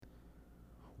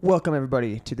Welcome,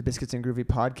 everybody, to the Biscuits and Groovy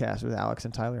podcast with Alex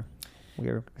and Tyler. We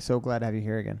are so glad to have you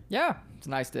here again. Yeah, it's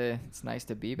nice to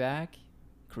be back,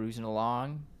 cruising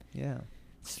along. Yeah.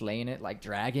 Slaying it like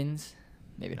dragons.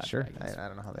 Maybe not sure. dragons. I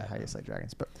don't know how you slay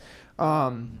dragons, but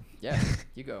yeah,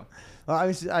 you go.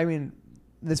 Well, I mean,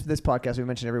 this podcast we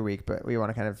mention every week, but we want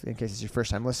to kind of, in case it's your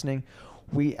first time listening,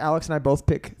 Alex and I both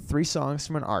pick 3 songs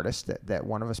from an artist that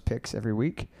one of us picks every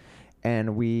week,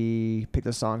 and we pick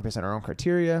those songs based on our own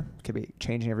criteria. It could be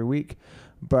changing every week,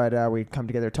 but we come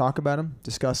together, talk about them,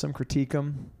 discuss them, critique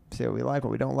them, say what we like,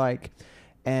 what we don't like,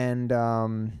 and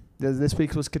this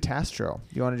week was Catastro.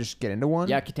 You want to just get into one?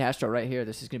 Yeah, Catastro right here.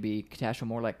 This is going to be Catastro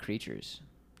More Like Creatures.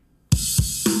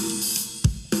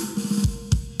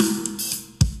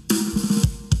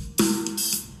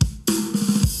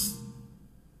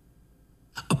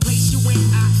 A place you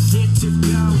ain't I dare to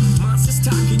go. Monsters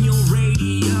talking your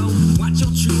radio. Watch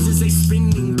your trees as they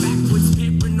spinning backwards.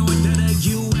 Paranoid that a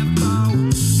UFO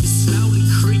is slowly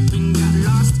creeping. Got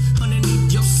lost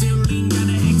underneath your ceiling.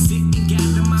 Gotta exit and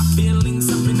gather my feelings.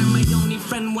 Something that my only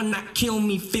friend will not kill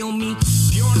me. Feel me?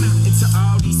 Pure not into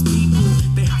all these people.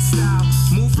 They hostile,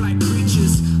 move like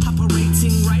creatures,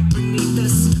 operating right beneath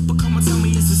us. But come on, tell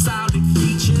me, is this all it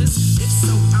features? If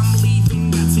so, I'm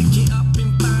leaving. Got to get up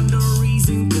and find a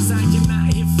reason. Cause I am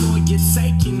not here for your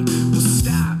taking. Well,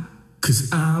 stop. Cause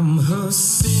I'm her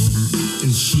sin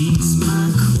and she's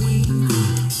my queen.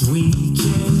 We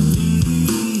can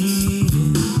leave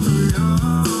it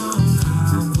alone.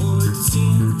 I would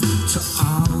tend to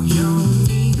all your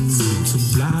needs to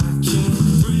block and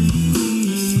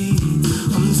breathe.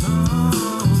 I'm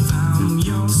told I'm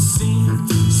your sin,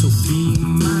 so be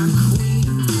my queen.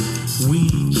 We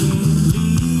can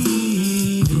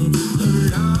leave it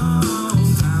alone.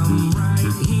 I'm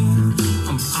right here,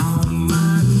 I'm on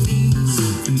my knees,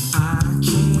 and I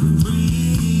can't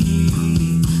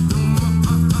breathe no more.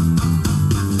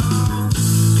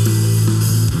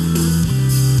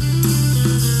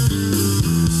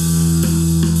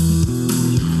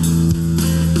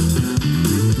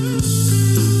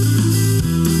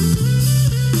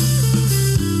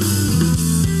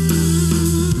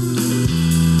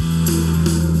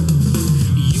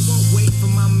 You won't wait for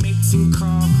my mating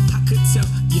call. I could tell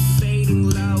you're fading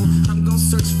low. I'm gonna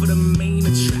search for the main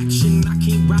attraction. I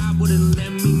can't ride with it,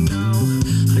 let me know.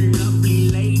 A lovely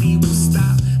lady will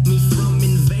stop me from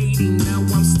invading. Now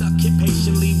I'm stuck here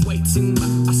patiently waiting, but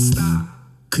I stop.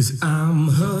 Cause I'm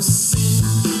her sin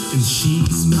and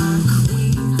she's my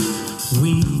queen.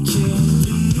 We can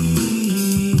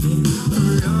leave it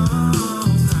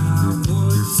alone. I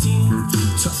would tend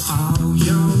to all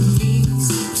your needs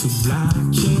to block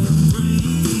and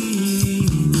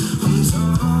breathe. I'm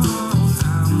told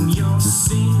I'm your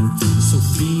sin, so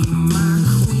be my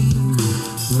queen.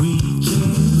 We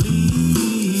can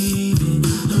leave it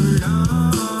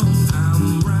alone. I'm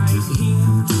right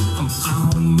here, I'm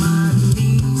on my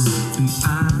knees, and I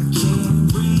can't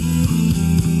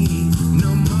breathe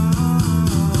no more.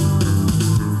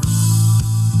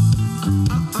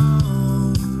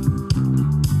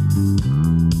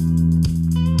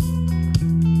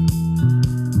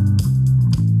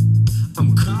 I'm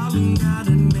calling out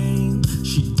her name,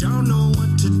 she don't know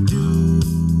what to do.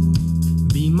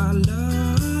 Be my love.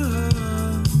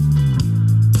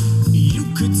 You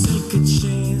could take a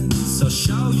chance, I'll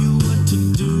show you what to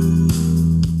do.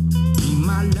 Be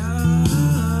my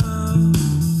love.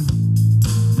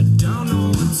 I don't know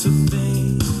what to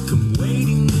think, I'm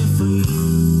waiting here for you.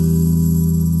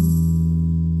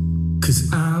 Cause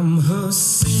I'm her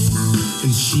sin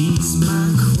and she's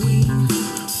my queen.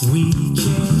 We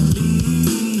can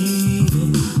leave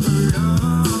it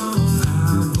alone. I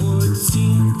would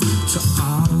tend to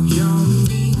all your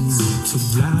needs to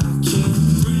block and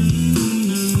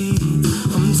breathe.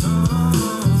 I'm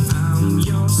told I'm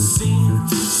your sin,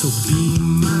 so be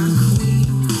my queen.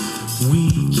 We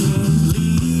can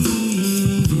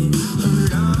leave it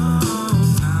alone.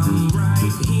 I'm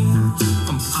right here,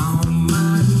 I'm on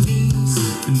my knees,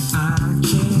 and I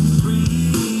can't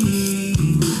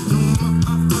breathe no more.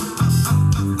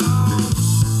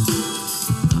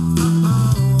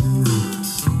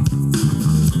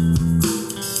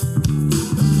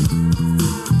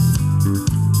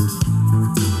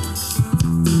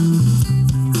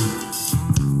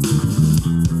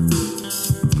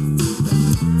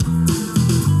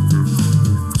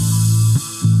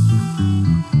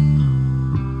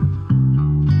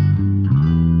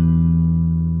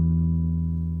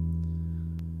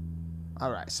 All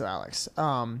right, so Alex,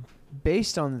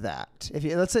 based on that, if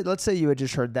you let's say you had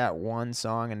just heard that one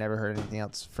song and never heard anything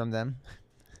else from them,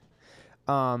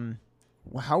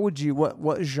 how would you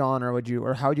what genre would you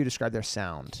or how would you describe their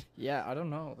sound? Yeah, I don't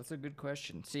know. That's a good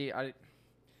question. See,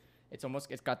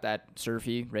 it's got that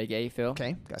surfy reggae feel.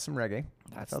 Okay, got some reggae.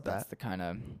 That's felt that. the kind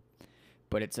of,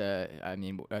 but it's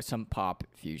some pop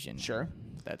fusion. Sure.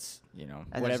 That's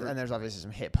And whatever. there's obviously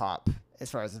some hip hop as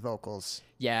far as the vocals.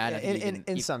 Yeah, and I think in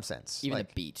even some sense. even like,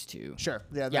 the beats too. sure.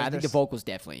 Yeah, Yeah, I think the there's- vocals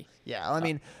definitely. Yeah, I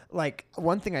mean, like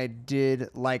one thing I did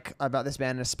like about this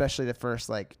band, especially the first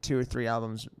like 2 or 3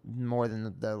 albums, more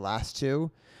than the last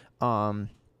two,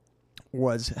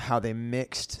 was how they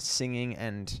mixed singing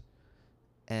and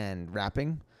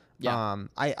rapping. Yeah.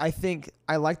 I think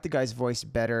I like the guy's voice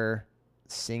better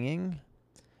singing,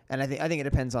 and I think it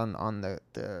depends on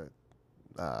the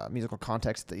musical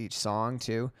context of each song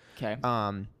too. Okay.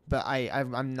 But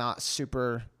I'm not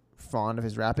super fond of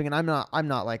his rapping, and I'm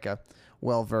not like a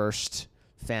well versed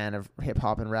fan of hip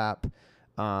hop and rap.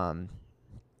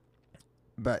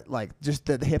 But like just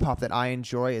the hip hop that I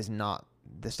enjoy is not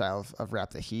the style of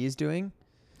rap that he is doing.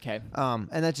 Okay. And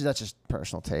that's just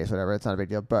personal taste, whatever. It's not a big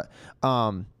deal. But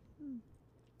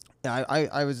yeah,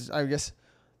 I guess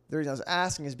the reason I was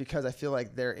asking is because I feel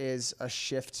like there is a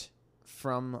shift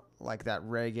from like that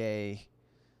reggae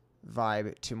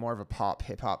vibe to more of a pop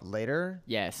hip hop later.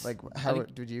 Yes. Like I how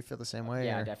think- did you feel the same way?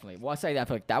 Yeah, or? definitely. Well, I say that I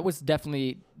feel like that was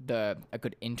definitely a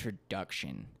good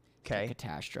introduction. Okay. To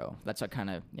Catastro. That's what kind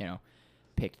of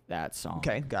picked that song.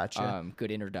 Okay, gotcha.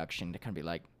 Good introduction to kind of be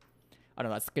like, I don't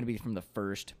know. That's gonna be from the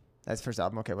first. That's the first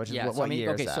album. Okay, what Yeah. what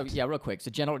year okay. is that? So yeah, real quick. So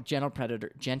Gentle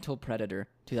Predator,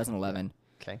 2011.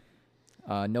 Okay.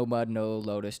 No Mud, No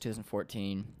Lotus,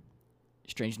 2014.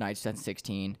 Strange Nights,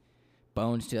 2016.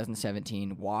 Bones,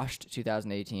 2017. Washed,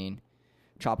 2018.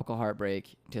 Tropical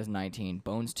Heartbreak, 2019.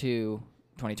 Bones 2,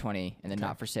 2020, and then Okay.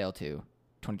 Not for Sale 2,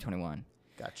 2021.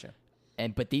 Gotcha.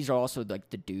 But these are also like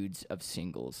the dudes of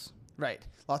singles. Right.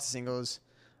 Lots of singles.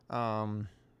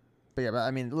 But yeah, but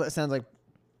I mean, it sounds like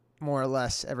more or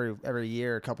less every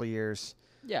year, a couple of years,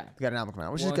 Yeah. they got an album coming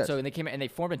out, which Well, is good. So they came and they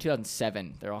formed in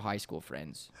 2007. They're all high school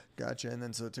friends. Gotcha. And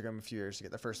then so it took them a few years to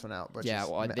get the first one out. Which Yeah. is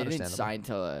Well, they didn't understandable. sign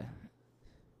to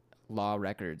Law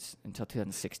Records until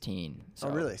 2016. So,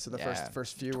 Oh, really? So the yeah,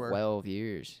 first few were 12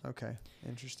 years. okay.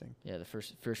 Interesting. Yeah, the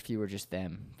first few were just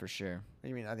them for sure. I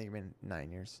think you mean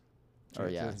 9 years. Oh,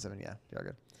 yeah. 2007. Yeah. Yeah.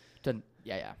 Good.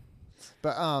 Yeah.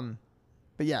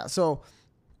 But yeah. So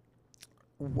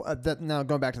now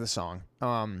going back to the song,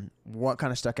 what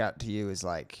kind of stuck out to you is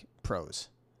like prose?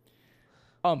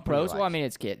 Pros. like? Well, I mean,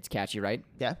 it's catchy, right?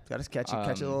 Yeah, got to catchy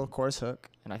little chorus hook.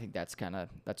 And I think that's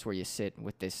where you sit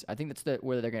with this. I think that's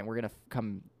we're gonna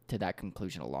come to that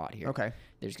conclusion a lot here. Okay.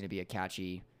 There's gonna be a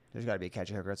catchy, There's got to be a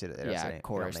catchy hook. Or else it don't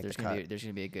chorus. make There's the gonna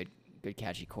cut. be a good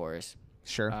catchy chorus.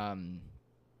 Sure. And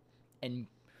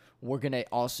you're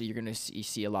gonna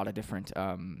see a lot of different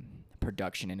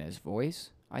production in his voice,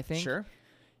 I think. Sure.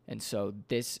 And so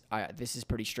this is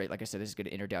pretty straight. Like I said, this is a good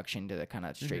introduction to the kind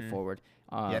of straightforward.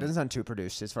 Yeah, it doesn't sound too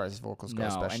produced as far as vocals go, No,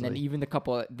 especially. and then even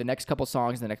the next couple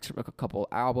songs, the next couple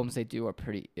albums they do are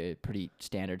pretty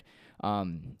standard.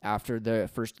 After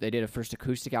they did a first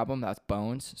acoustic album, that's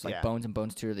Bones. It's like Yeah. Bones and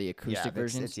Bones 2 are the acoustic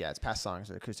versions. It's past songs,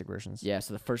 the acoustic versions. Yeah,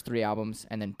 so the first 3 albums,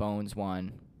 and then Bones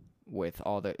 1 with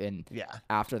all the Yeah.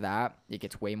 After that, it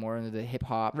gets way more into the hip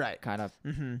hop Right. kind of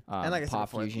And like I said pop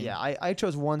before, fusion. yeah, I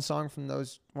chose one song from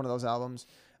one of those albums,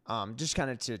 just kind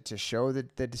of to show the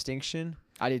distinction.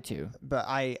 I did too. But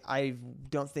I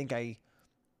don't think I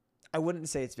wouldn't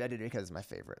say it's vetted because it's my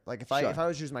favorite. Like if Sure. I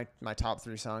was choosing my top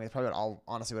 3 songs, it probably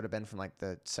would have been from like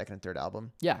the second and third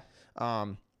album. Yeah,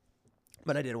 But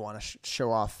I did want to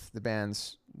show off the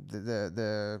band's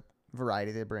the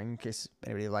variety they bring in case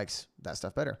anybody likes that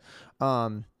stuff better.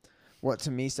 What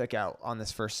to me stuck out on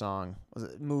this first song was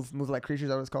it "Move Like Creatures." Is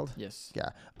that what it's called? yes. Yeah.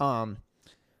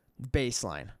 Bass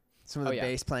line. Some of the Oh, yeah.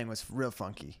 bass playing was real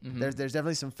funky. Mhm. There's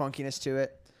definitely some funkiness to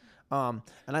it. And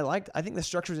I think the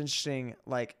structure was interesting.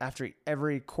 Like after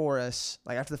every chorus,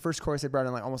 like after the first chorus, they brought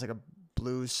in like almost like a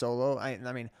blues solo. I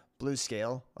mean blues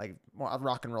scale, like more a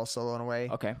rock and roll solo in a way.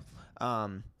 Okay.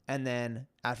 And then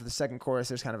after the second chorus,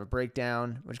 there's kind of a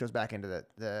breakdown, which goes back into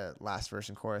the last verse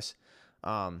and chorus.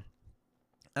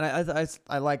 And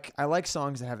I like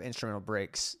songs that have instrumental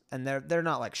breaks, and they're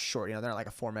not like short, they're not like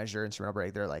a 4-measure instrumental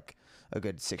break. They're like a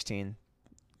good 16,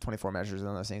 24 measures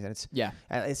on those things, and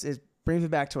it brings me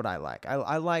back to what I like.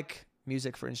 I like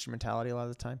music for instrumentality a lot of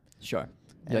the time. Sure.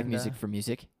 You like And, music for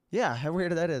music? Yeah, how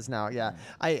weird that is now. Yeah,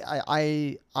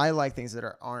 I like things that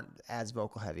aren't as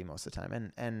vocal heavy most of the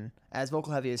time, and as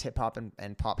vocal heavy as hip hop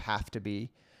and pop have to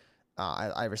be.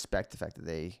 I respect the fact that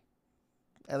they,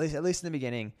 at least in the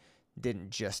beginning, didn't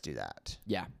just do that.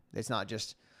 Yeah. It's not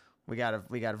just we got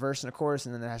a verse and a chorus,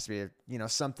 and then there has to be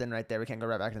something right there. We can't go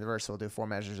right back into the verse, so we'll do 4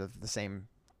 measures of the same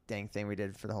dang thing we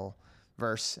did for the whole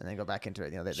verse, and then go back into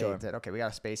it. They said, okay, we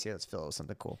got a space here. Let's fill it with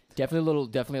something cool.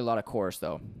 Definitely a lot of chorus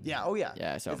though. Yeah. Oh yeah.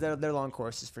 Yeah. So they're long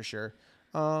choruses for sure.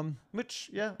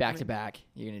 Which back to back,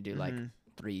 you're gonna do like Mm-hmm.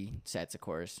 3 sets of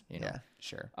chorus. Yeah,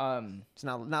 sure. Um. It's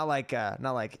not like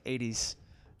 80s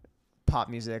pop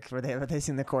music where they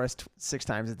sing the chorus 6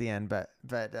 times at the end, but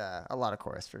a lot of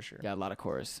chorus for sure. Yeah, a lot of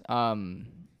chorus.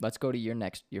 Let's go to your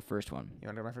first one. You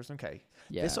want to go to my first one? Okay.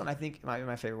 Yeah. This one I think might be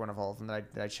my favorite one of all of them that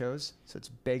I chose. So it's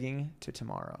Begging to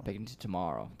Tomorrow. Begging to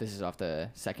Tomorrow. This is off the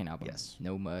second album. Yes.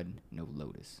 No Mud, No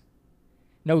Lotus.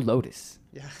 No Lotus.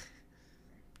 Yeah.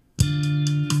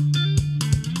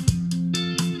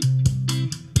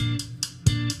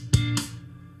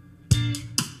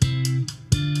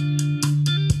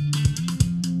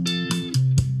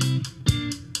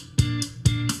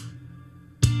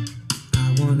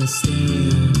 I wanna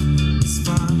stand as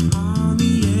far on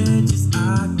the edge as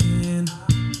I can.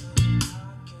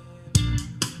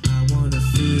 I wanna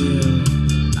feel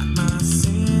like my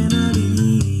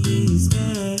sanity is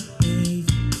back.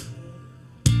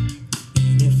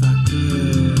 And if I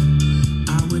could,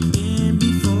 I would end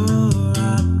before I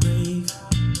break.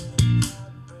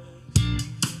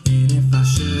 And if I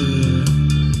should,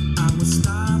 I would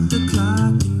stop the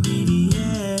clock and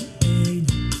deviate.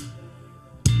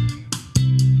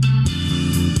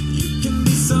 You can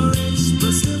be so rich,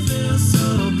 but still feel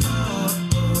so poor.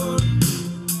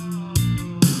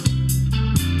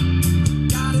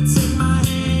 Gotta take my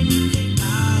hand, you can't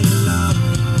die alone.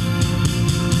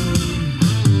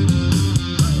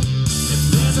 If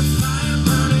there's a fire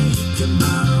burning, you can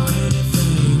borrow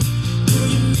anything. Do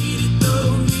you need it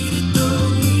though? Need it though?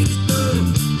 Need it though?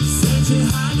 Set you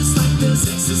high just like there's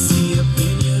ecstasy up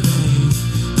in your veins.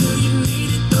 Do you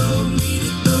need it though? Need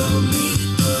it though? Need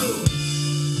it though?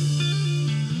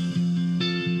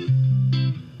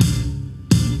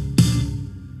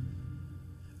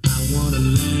 I wanna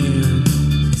land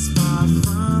as far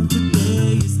from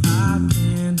today as I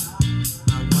can.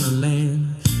 I wanna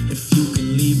land if you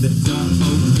can leave the door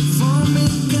open for me,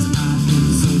 'cause I am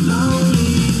so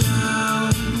lonely now.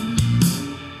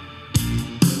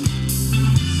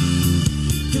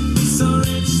 You can be so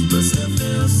rich but still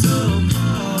feel so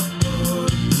poor.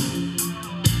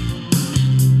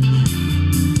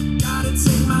 Gotta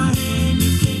take my hand,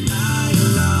 you can't die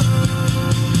alone.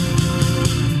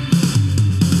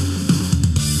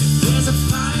 There's a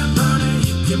fire burning,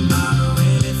 you can borrow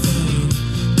anything.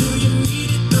 Do you need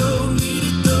it though? Need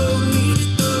it though? Need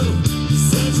it though?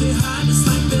 Set you high just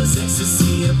like there's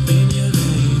ecstasy up in your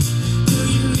veins. Do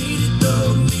you need it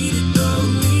though? Need it though?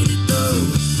 Need it though?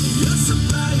 Your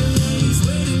supplier, yeah, he's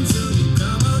waiting till you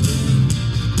come again.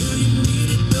 Do you need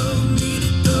it though? Need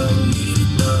it though? Need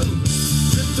it though?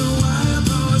 Trip the wire,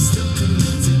 but we're still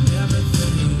connected,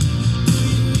 everything. Do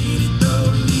you need it though?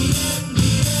 Need it?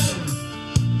 Need it?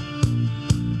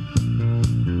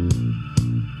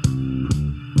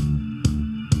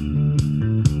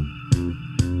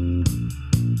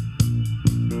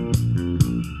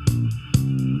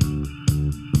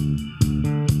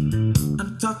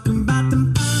 I'm talking about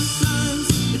them fine lines.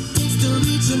 It takes to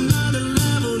reach another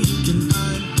level. You can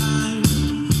find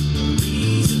a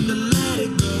reason to let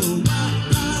it go. White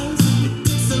lines. It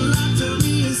takes a lot to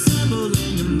reassemble in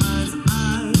your mind's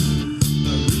eye. A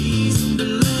reason to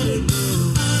let it go.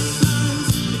 White lines.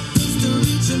 It takes to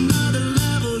reach another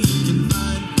level. You can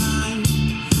find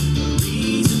a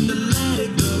reason to let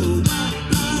it go. White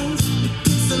lines. It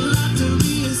takes a lot to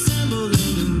reassemble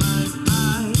in your mind's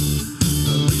eye. A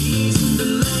reason to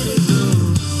let it go.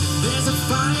 There's a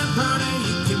fire burning,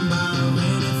 you can borrow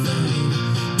anything.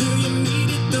 Do you need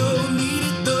it though? Need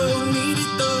it though? Need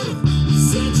it though?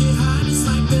 Set you high just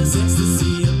like there's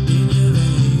ecstasy up in your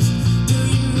veins. Do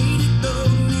you need it though?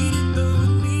 Need it though?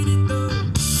 Need it though?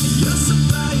 Your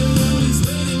supplier, yeah, he's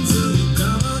waiting till you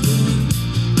come again.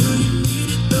 Do you need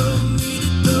it though? Need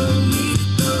it though? Need it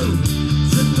though?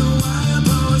 Trip the wire,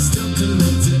 but we're still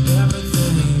connected,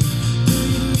 everything. Do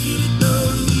you need it though?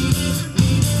 Need it?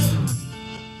 Need it?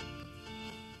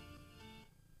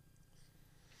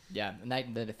 Yeah, and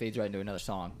then it fades right into another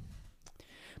song.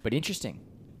 But interesting.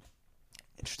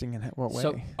 Interesting in what way?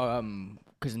 So,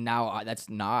 because now I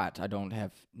don't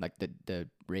have like the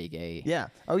reggae. Yeah.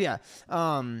 Oh yeah.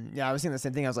 Yeah. I was thinking the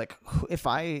same thing. I was like, if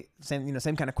I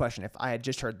same kind of question. If I had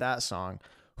just heard that song,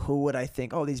 who would I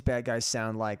think? Oh, these bad guys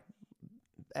sound like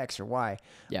X or Y.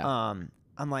 Yeah.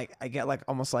 I'm like, I get like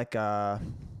almost like early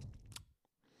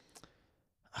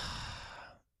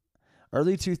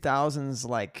 2000s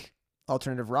like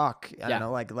alternative rock. I Yeah. don't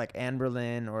know, like Anne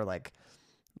Berlin or like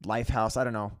Lifehouse. I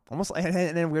don't know. Almost, and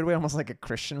in a weird way, almost like a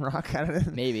Christian rock. I don't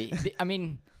know. Maybe. I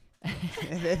mean,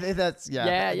 if that's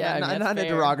yeah. yeah. I mean, Not in a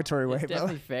derogatory way, It's but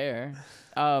definitely fair.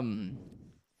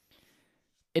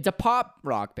 It's a pop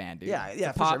rock band, dude. Yeah, It's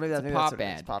yeah, a for pop, sure. Maybe it's a that's pop what it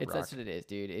is, band. pop That's rock. what it is,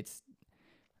 dude. It's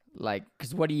like,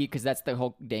 because that's the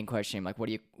whole dang question. Like,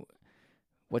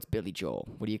 what's Billy Joel?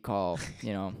 What do you call,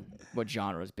 what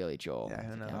genre is Billy Joel? Yeah,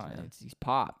 who knows, man. It's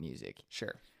pop music.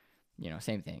 Sure.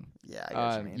 Same thing. Yeah, I get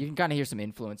what you mean. You can kind of hear some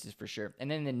influences for sure.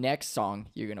 And then the next song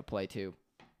you're gonna play too,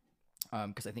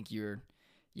 because I think you're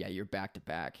back to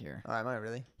back here. Oh, am I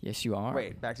really? Yes, you are.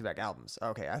 Wait, back-to-back albums.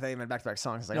 Okay, I thought you meant back-to-back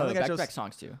songs. Like, I No, think I back to chose... back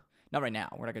songs too. Not right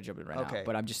now. We're not gonna jump in right Okay. now.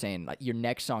 But I'm just saying, like, your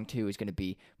next song too is gonna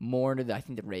be more into I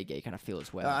think the reggae kind of feel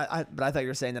as well. But I thought you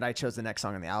were saying that I chose the next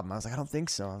song on the album. I was like, I don't think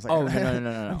so. I was like, Oh,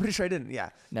 no. I'm pretty sure I didn't. Yeah.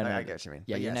 No, Okay, no, I get what you mean.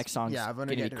 Yeah, But your yes. next song's I'm gonna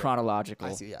be get to it. chronological.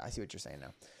 I see what you're saying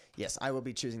now. Yes, I will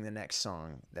be choosing the next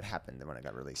song that happened when it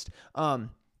got released. I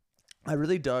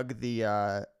really dug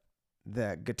the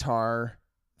guitar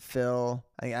fill.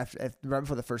 I think right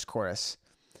before the first chorus.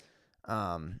 You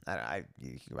can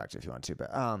go back to it if you want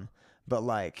to, but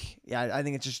like, yeah, I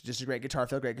think it's just a great guitar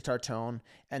fill, great guitar tone.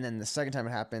 And then the second time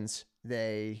it happens,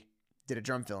 they did a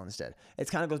drum fill instead. It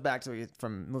kind of goes back to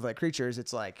from Move Like Creatures.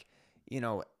 It's like,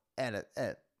 at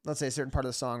let's say a certain part of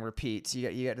the song repeats, you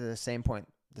get to the same point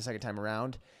the second time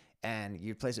around, and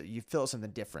you fill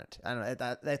something different. I don't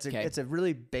know. It's a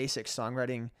really basic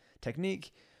songwriting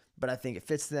technique, but I think it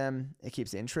fits them. It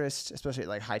keeps the interest, especially at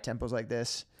like high tempos like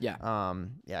this. Yeah.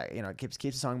 It keeps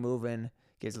the song moving.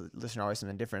 Gives the listener always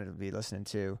something different to be listening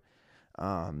to.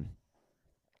 And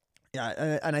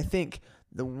I think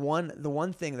the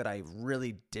one thing that I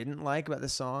really didn't like about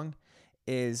this song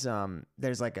is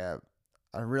there's like a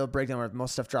real breakdown where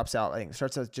most stuff drops out. I think it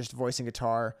starts with just voice and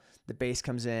guitar, the bass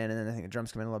comes in, and then I think the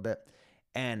drums come in a little bit.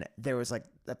 And there was like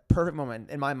the perfect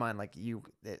moment in my mind, like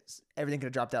everything could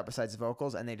have dropped out besides the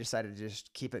vocals, and they decided to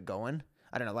just keep it going.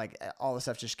 I don't know, like all the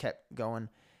stuff just kept going.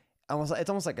 It's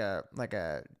almost like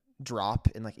a drop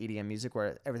in like EDM music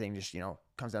where everything just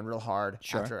comes down real hard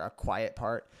after a quiet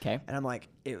part. Okay. And I'm like,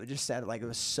 it just sounded like it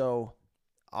was so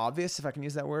obvious, if I can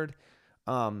use that word.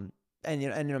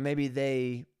 Maybe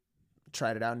they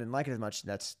tried it out and didn't like it as much.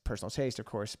 That's personal taste, of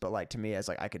course, but like to me, it's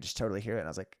like I could just totally hear it, and I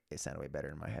was like, it sounded way better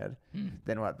in my head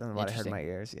than what I heard in my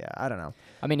ears. Yeah, I don't know.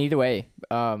 I mean, either way,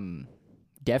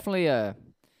 definitely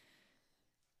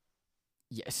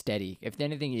steady. If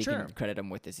anything, you can credit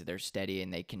them with is they're steady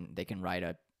and they can write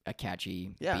a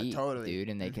catchy beat, totally, dude,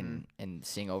 and they can and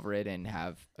sing over it and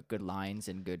have good lines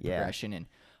and good progression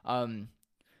and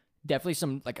definitely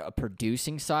some like a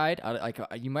producing side.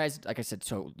 You might, like I said,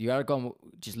 so you gotta go and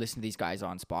just listen to these guys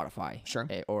on Spotify,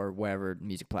 or whatever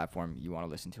music platform you want to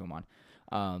listen to them on.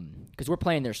 Because we're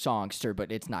playing their songs, sir,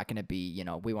 but it's not gonna be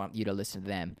we want you to listen to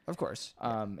them, of course.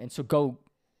 And so go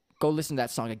listen to that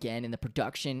song again in the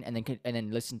production, and then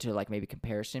listen to like maybe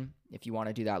comparison if you want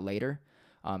to do that later.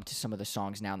 To some of the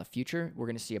songs now in the future, we're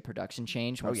gonna see a production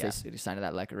change once they sign to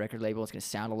that record label. It's gonna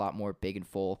sound a lot more big and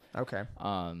full. Okay.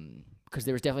 Because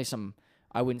there was definitely some,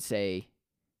 I wouldn't say,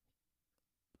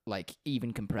 like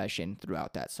even compression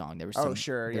throughout that song. There was some,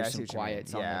 there's some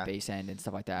quiets on the bass end and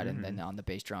stuff like that, and then on the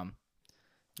bass drum.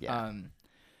 Yeah.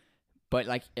 But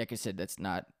like I said, that's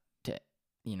not to,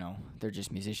 they're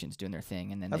just musicians doing their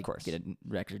thing, and then they get a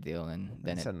record deal, and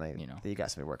then suddenly you got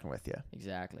somebody working with you.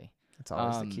 Exactly. That's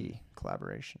always the key,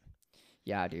 collaboration.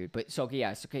 Yeah, dude. But so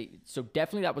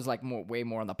definitely that was like way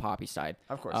more on the poppy side.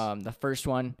 Of course. The first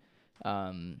one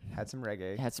had some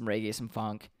reggae, some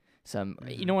funk, some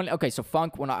so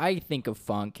funk. When I think of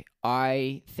funk,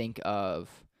 I think of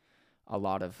a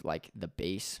lot of like the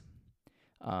bass.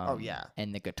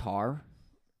 And the guitar.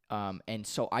 And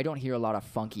so I don't hear a lot of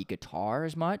funky guitar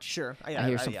as much. Sure. I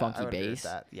hear some funky bass.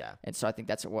 Yeah. And so I think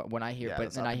that's when I hear,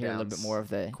 but then I hear a little bit more of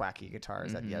the quacky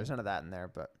guitars. There's none of that in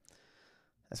there, but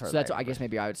that's I guess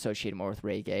maybe I would associate it more with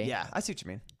reggae. Yeah, I see what you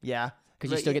mean. Yeah.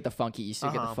 Because you still get the funky, you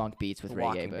still get the funk beats with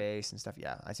reggae. Bass and stuff.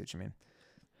 Yeah, I see what you mean.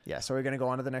 Yeah, so we're going to go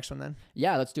on to the next one then?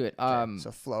 Yeah, let's do it.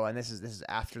 So Flow, and this is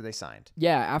after they signed.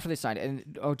 Yeah, after they signed.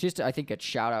 And just I think a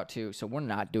shout out to, so we're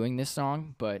not doing this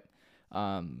song, but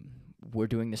we're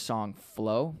doing the song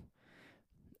Flow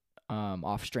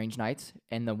off Strange Nights.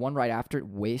 And the one right after it,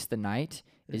 Waste the Night,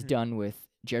 is done with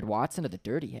Jared Watson of the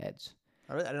Dirty Heads.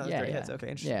 Oh, really? I didn't know Dirty Heads. Okay,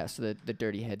 interesting. Yeah, so the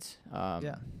Dirty Heads.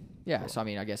 Yeah, cool. So I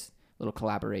mean, I guess a little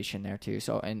collaboration there too.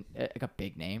 So, and like a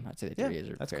big name. I'd say the Dirty Heads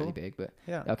are fairly big, but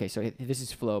yeah. Okay, so this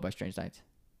is Flow by Strange Nights.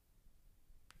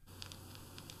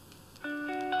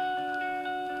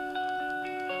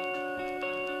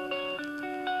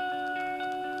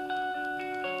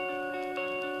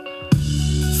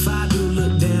 If I do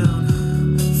look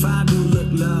down, if I do look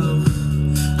low,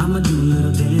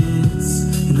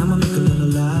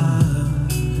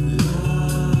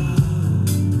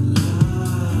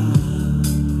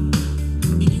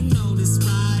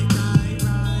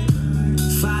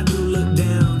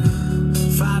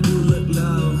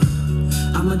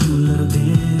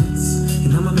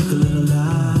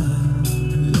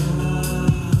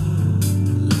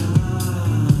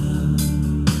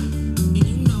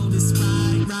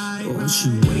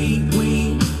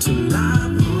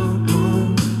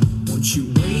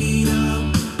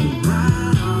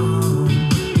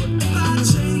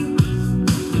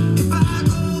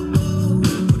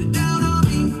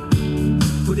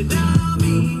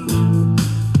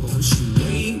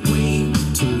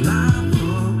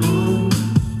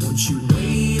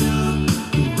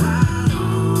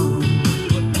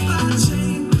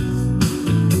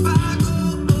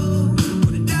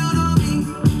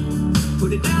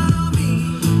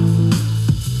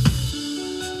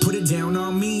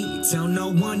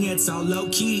 it's all low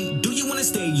key. Do you wanna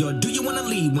stay or do you wanna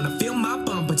leave? Wanna feel my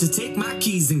bump, but just take my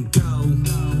keys and go. And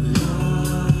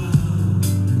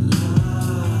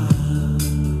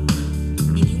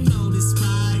you know this,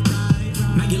 right?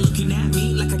 Now you're looking at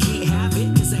me like I can't have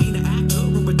it, 'cause I ain't an actor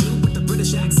or a dude with a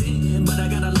British accent. But I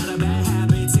got a lot of bad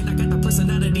habits, and I got the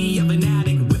personality of an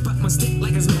addict. Whip up my stick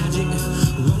like it's magic.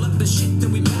 Roll up the shit,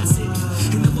 then we pass it.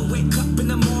 And then we'll wake up in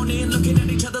the morning looking at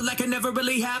each other like it never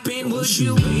really happened. Would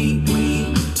you wait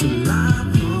till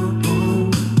I'm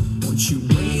home? Won't you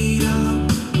wait up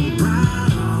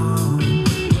right on?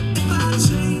 If I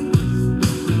change,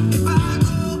 if I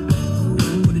go,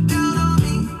 put it down on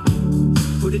me,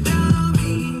 put it down on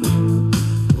me.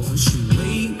 Won't you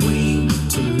wait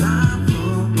till I'm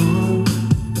home?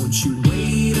 Won't you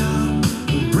wait up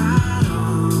right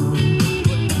on?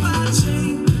 If I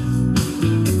change,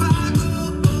 if I go,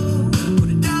 put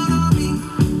it down on me,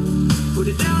 put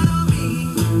it down on me.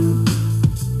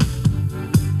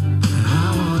 I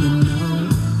wanna know,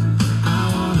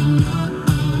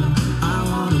 I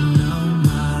wanna know,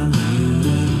 my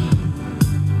lady.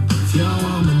 If you're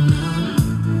warming up,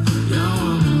 you're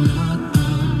warming up,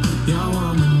 you're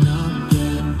warming up,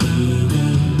 yeah, baby.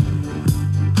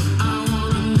 I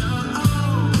wanna know, I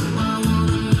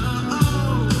wanna know,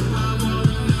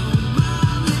 my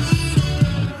lady.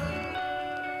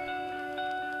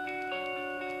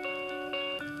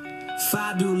 If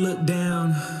I do look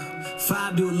down, if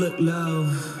I do look low,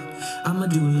 I'ma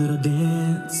do a little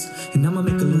dance, and I'ma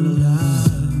make a little love.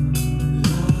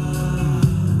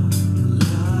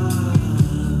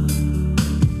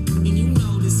 And you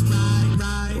know this,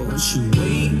 right? Won't you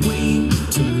wait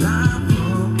till I'm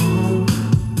home?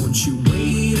 Won't you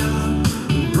wait up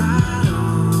right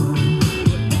on?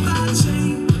 If I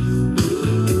change,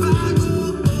 if I go,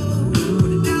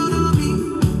 put it down on me,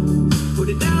 put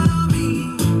it down on me.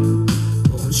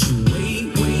 Won't you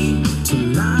wait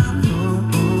till I'm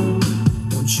home?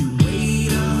 Won't you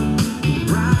wait up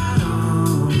right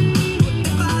on?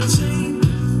 If I change,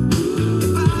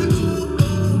 if I go,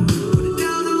 put it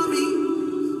down on me,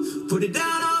 put it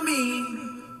down on me.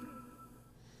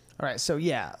 All right, so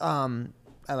yeah,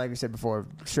 like we said before,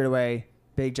 straight away,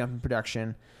 big jump in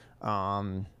production.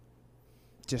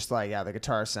 Just like, yeah, the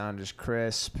guitar sound just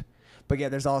crisp. But yeah,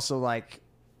 there's also like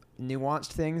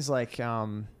nuanced things like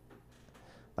the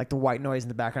white noise in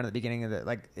the background at the beginning of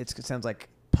it sounds like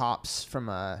pops from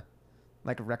a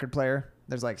record player.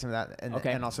 There's like some of that, and,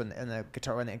 Okay. and also in the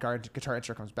guitar when the guitar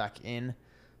intro comes back in,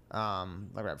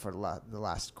 like right before the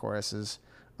last choruses.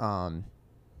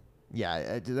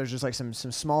 There's just like some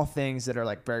small things that are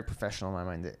like very professional in my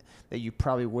mind that you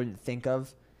probably wouldn't think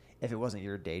of if it wasn't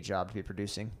your day job to be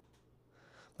producing.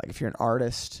 Like if you're an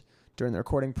artist during the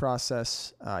recording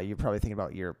process, you're probably thinking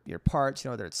about your parts,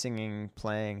 whether it's singing,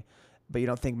 playing, but you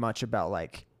don't think much about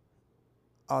like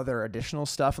other additional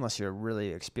stuff unless you're a really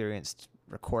experienced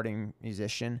recording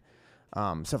musician.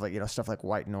 Stuff like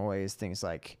white noise, things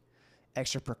like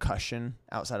extra percussion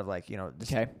outside of like,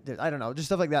 Okay. I don't know, just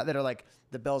stuff like that are like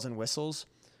the bells and whistles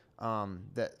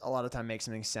that a lot of time make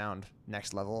something sound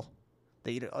next level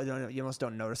that you almost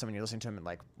don't notice them when you're listening to them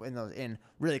in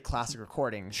really classic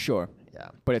recordings. Sure. Yeah.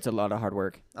 But it's a lot of hard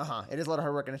work. It is a lot of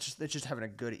hard work, and it's just having a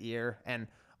good ear and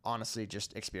honestly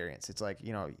just experience. It's like,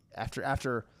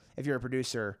 after if you're a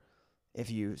producer, if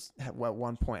you at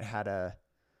one point had an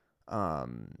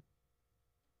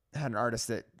artist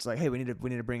that's like, hey, we need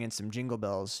to bring in some jingle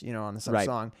bells, on the Right.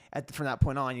 song. From that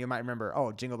point on, you might remember,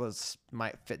 oh, jingle bells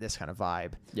might fit this kind of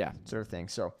vibe, Yeah. sort of thing.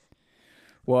 So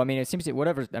Well, I mean, it seems they're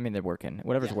working.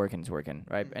 Whatever's working is working,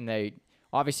 right? And they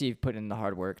obviously put in the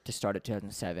hard work to start at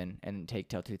 2007 and take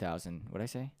till 2000. What did I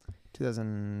say?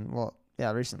 2000. Well,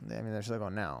 yeah, recently. I mean, they're still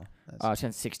going now.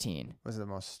 2016 Was the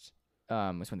most.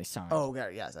 was when they signed. Oh, yeah,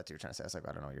 that's what you're trying to say. I was like,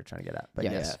 I don't know what you're trying to get at, but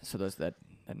yeah, yes. yeah. So those that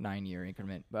 9-year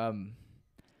increment.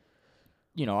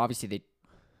 Obviously they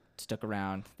stuck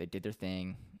around. They did their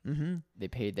thing. Mm-hmm. They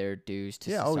paid their dues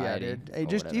to Yeah. society. Oh, yeah, dude. Hey, or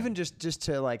just whatever. even just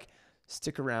to like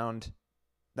stick around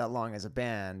that long as a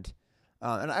band.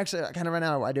 And actually, kind of right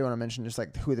now, I do want to mention just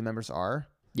like who the members are.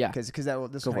 Yeah. Because this Go will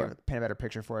for kind of paint a better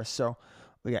picture for us. So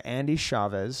we got Andy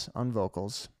Chavez on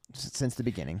vocals since the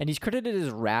beginning. And he's credited as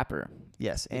rapper.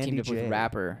 Yes, He Andy teamed up J. with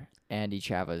rapper Andy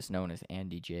Chavez, known as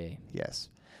Andy J. Yes.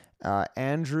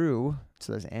 Andrew,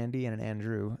 so there's Andy and an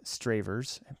Andrew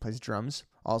Stravers, and plays drums,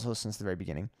 also since the very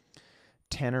beginning.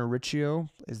 Tanner Riccio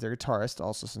is their guitarist,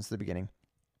 also since the beginning.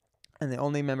 And the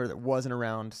only member that wasn't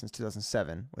around since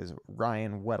 2007 was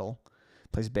Ryan Weddle,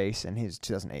 plays bass, and he's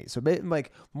 2008. So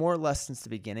like more or less since the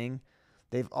beginning,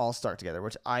 they've all stuck together,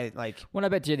 which I like. Well, I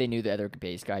bet you they knew the other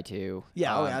bass guy too.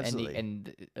 Yeah, absolutely.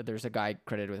 And there's a guy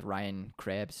credited with Ryan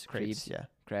Krebs. Krebs, yeah.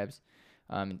 Krebs,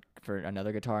 for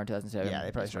another guitar in 2007. Yeah,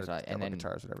 they probably As far as started and then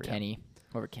guitars, whatever. Kenny,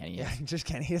 whoever Kenny Yeah, is. just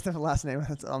Kenny. He doesn't have a last name.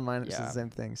 That's on mine. It's Yeah. the same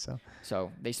thing.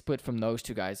 So They split from those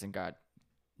two guys and got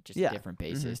just Yeah. a different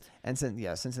bassist. and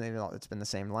since then it's been the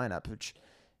same lineup. Which,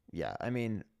 yeah, I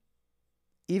mean,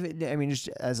 just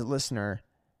as a listener,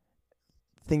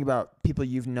 think about people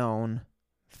you've known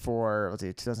for, let's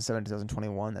see, 2007,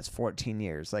 2021. That's 14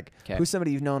 years. Like, 'Kay. who's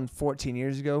somebody you've known 14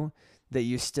 years ago that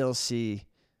you still see,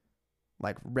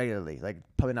 like, regularly? Like,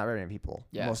 probably not very many people.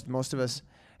 Yeah. Most of us.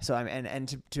 So I mean,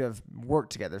 and to have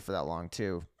worked together for that long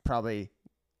too, probably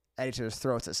at each other's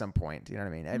throats at some point. You know what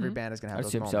I mean? Every Mhm. band is gonna I have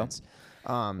those assume so. moments.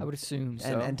 I would assume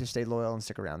so. And to stay loyal and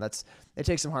stick around. It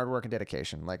takes some hard work and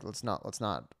dedication. Like, let's not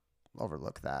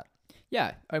overlook that.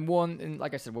 Yeah, and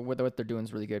like I said, what they're doing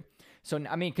is really good. So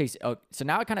I mean, so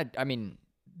now it kind of, I mean,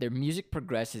 their music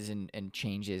progresses and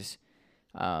changes,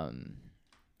 but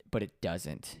it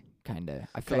doesn't. Kind of,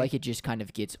 I feel Okay. like it just kind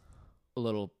of gets a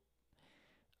little,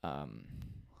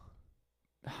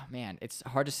 man, it's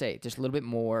hard to say. Just a little bit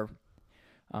more,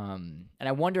 and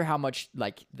I wonder how much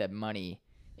like the money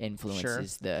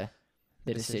influences the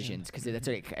decisions, because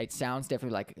it sounds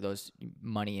definitely like those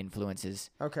money influences.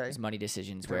 Okay. Those money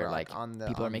decisions where like on the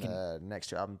people are making the next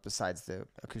two albums besides the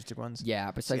acoustic ones.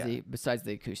 Yeah, besides yeah. besides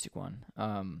the acoustic one.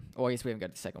 Well, I guess we haven't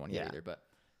got the second one yet Yeah. either, but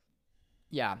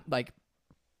yeah, like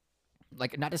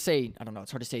not to say, I don't know,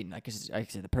 it's hard to say, like, 'cause like I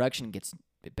said, the production gets a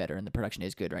bit better, and the production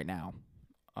is good right now.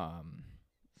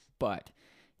 But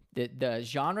the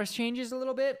genre changes a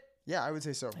little bit. Yeah, I would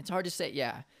say so. It's hard to say.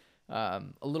 Yeah, a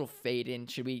little fade in.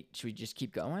 Should we just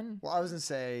keep going? Well, I was gonna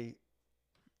say,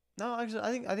 no. Actually,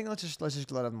 I think let's just let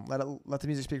the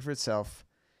music speak for itself.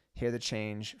 Hear the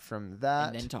change from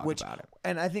that, And then talk about it.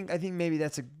 And I think maybe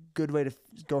that's a good way to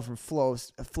go from flow.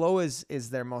 Flow is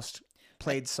their most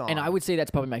played song, And I would say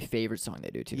that's probably my favorite song they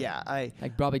do too. Yeah,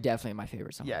 like probably definitely my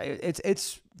favorite song. Yeah,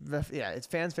 it's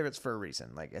fans' favorites for a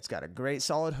reason. Like, it's got a great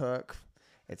solid hook,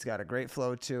 it's got a great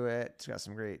flow to it, it's got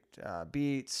some great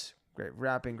beats, great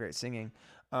rapping, great singing,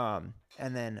 and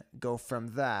then go from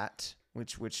that,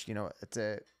 which it's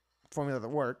a formula that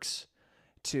works,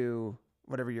 to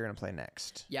whatever you're gonna play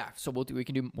next. Yeah, so we'll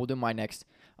do mine next.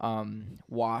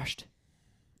 Washed.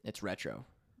 It's retro.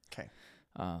 Okay.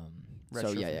 So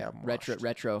Retro from the yeah, album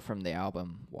retro from the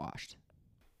album Washed.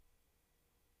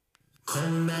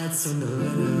 Cold nights in the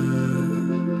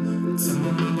winter, tell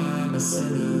my mama I'm a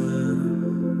sinner.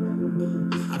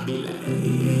 I be like,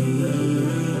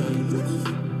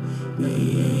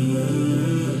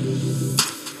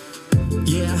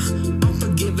 yeah, I'm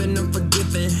forgiven.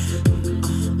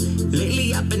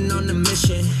 Lately I've been on a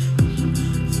mission,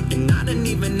 and I didn't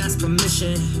even ask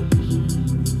permission.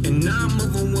 And now I'm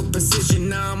moving with precision.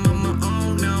 Now I'm on my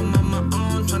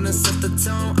own, trying to set the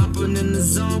tone. I've been in the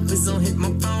zone, please don't hit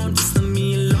my phone, just leave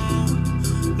me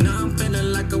alone. Now I'm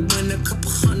feeling like I win a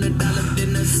couple $100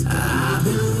 dinners. I've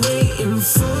been waiting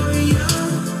for you.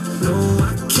 No,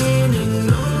 I can't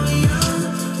ignore you.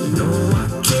 No,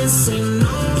 I can't say no.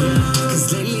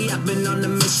 Cause lately I've been on a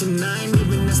mission, I ain't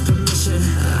even asked permission.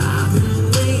 I've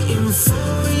been waiting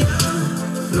for you.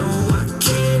 No, I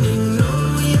can't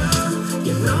ignore you.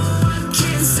 You know I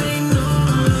can't say no.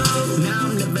 Now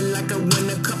I'm living like I win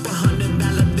a couple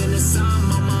 $100 dinners.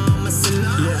 I'm on my own,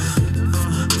 yeah.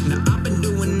 Now I've been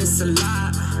doing this a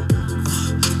lot.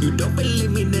 You don't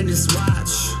believe me, then just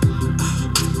watch.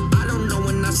 I don't know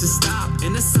when I should stop.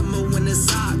 In the summer when it's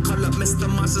hot, call up Mr.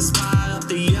 Marshall Spy off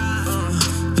the yacht.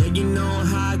 Yeah, you know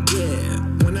how I get.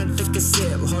 When I take a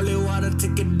sip, holy water,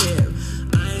 take a dip.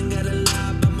 I ain't gotta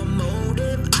lie about my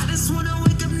motive. I just wanna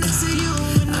wake up next to you.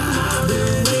 And I've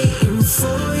been waiting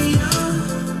for you.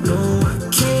 No, I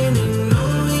can't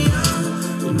ignore you.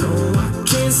 No, I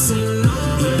can't say no.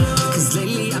 Cause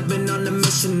lately I've been on a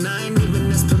mission, I ain't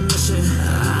even asked permission.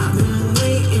 I've been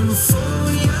waiting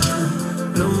for you.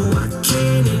 No, I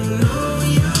can't ignore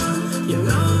you. You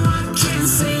know I can't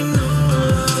say no.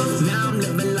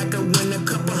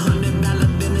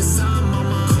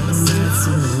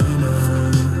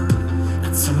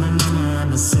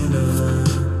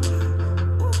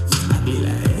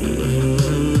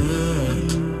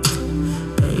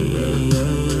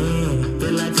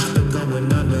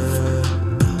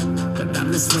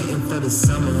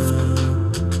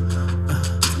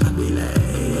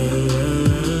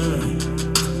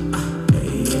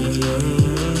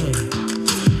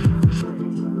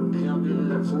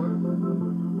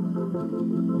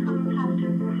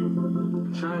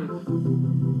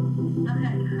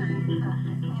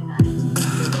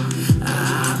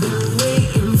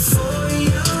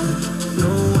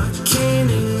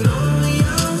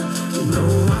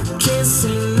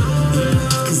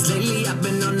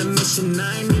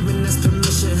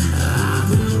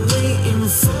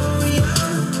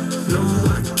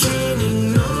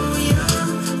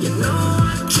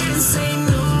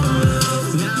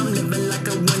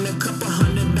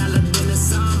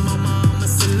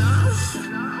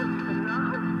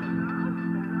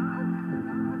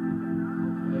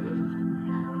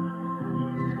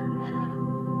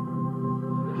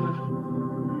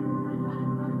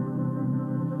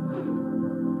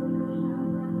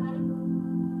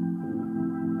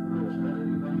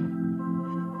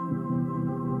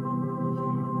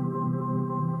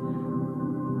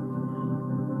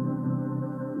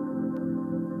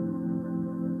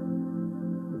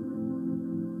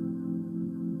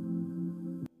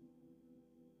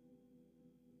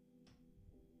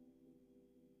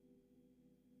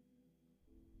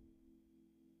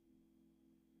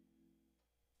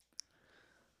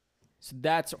 So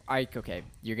that's okay.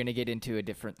 You're gonna get into a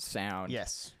different sound.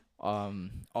 Yes.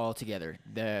 Altogether.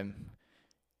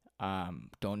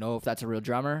 Don't know if that's a real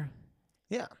drummer.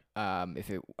 Yeah. I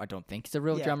don't think it's a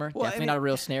real Yeah. drummer. Well, I Definitely mean- not a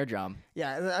real snare drum.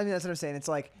 Yeah, I mean that's what I'm saying. It's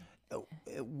like,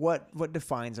 what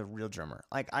defines a real drummer?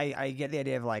 Like I get the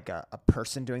idea of like a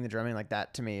person doing the drumming, like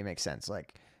that to me makes sense.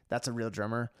 Like that's a real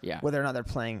drummer. Yeah. Whether or not they're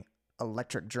playing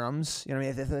electric drums, you know what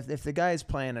I mean? If the guy is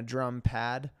playing a drum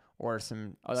pad or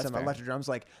some that's fair. electric drums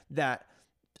like that,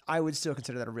 I would still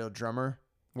consider that a real drummer.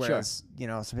 Whereas you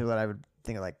know some people that I would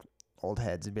think of like old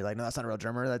heads would be like, no, that's not a real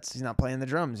drummer. He's not playing the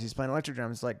drums. He's playing electric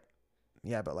drums. Like,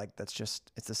 yeah, but like it's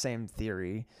the same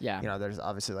theory. Yeah. You know, there's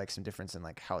obviously like some difference in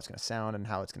like how it's going to sound and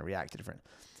how it's going to react to different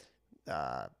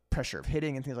pressure of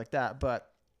hitting and things like that. But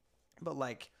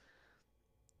like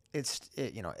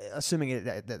you know, assuming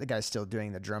that the guy's still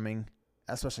doing the drumming,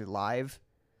 especially live,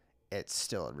 it's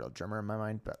still a real drummer in my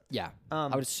mind. But Yeah. I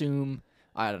would assume.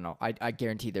 I don't know. I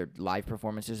guarantee their live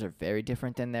performances are very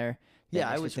different than their. Yeah,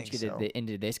 I especially would once think you get so.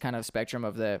 into this kind of spectrum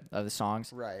of the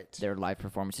songs. right. Their live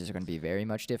performances are going to be very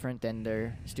much different than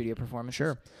their studio performances.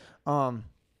 Sure.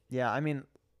 Yeah, I mean,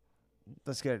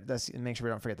 let's make sure we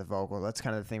don't forget the vocal. That's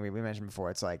kind of the thing we mentioned before.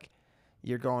 It's like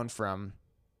you're going from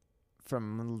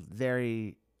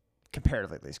very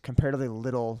comparatively, at least comparatively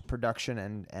little production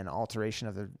and alteration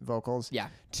of the vocals Yeah.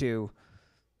 to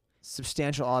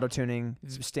substantial auto tuning,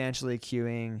 substantially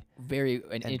EQing,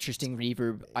 An interesting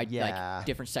reverb. Yeah. Like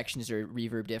different sections are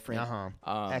reverb different.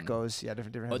 echoes, yeah,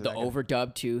 different. Oh, heads the of echo.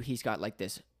 overdub too. He's got like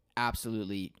this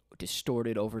absolutely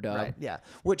distorted overdub. Right. Yeah.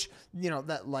 Which, you know,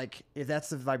 that like if that's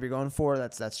the vibe you're going for,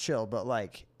 that's chill. But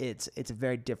like it's a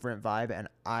very different vibe, and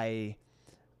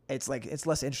it's like it's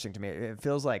less interesting to me. It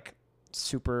feels like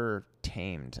super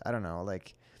tamed. I don't know.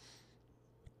 Like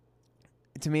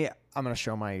to me, I'm gonna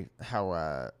show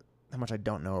how much I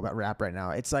don't know about rap right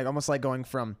now. It's like almost like going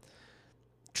from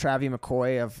Travie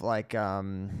McCoy of like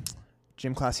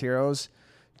Gym Class Heroes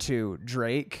to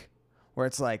Drake, where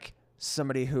it's like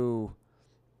somebody who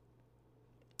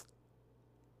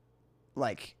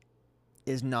like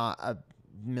is not a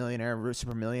millionaire,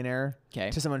 super millionaire, Okay.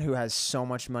 to someone who has so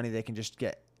much money they can just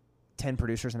get 10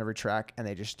 producers on every track and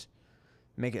they just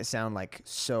make it sound like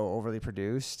so overly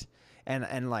produced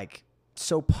and like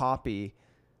so poppy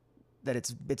that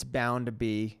it's bound to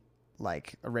be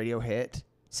like a radio hit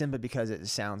simply because it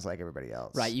sounds like everybody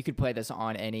else. Right. You could play this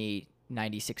on any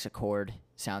 96 Accord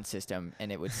sound system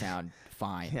and it would sound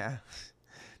fine. Yeah.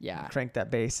 Yeah. Crank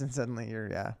that bass and suddenly you're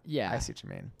Yeah. I see what you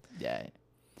mean. Yeah.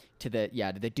 To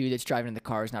the dude that's driving in the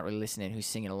car is not really listening, who's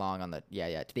singing along on the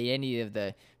to the any of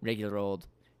the regular old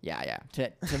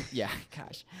to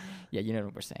gosh, yeah, you know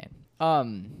what we're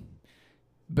saying.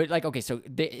 But like okay, so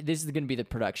this is gonna be the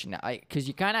production because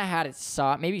you kind of had it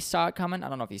saw it coming. I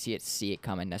don't know if you see it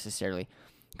coming necessarily,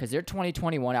 because their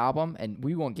 2021 album, and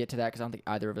we won't get to that because I don't think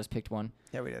either of us picked one.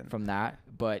 Yeah, we did. From that,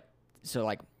 but so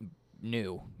like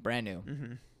brand new.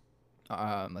 Mm-hmm.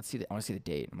 Let's see. I want to see the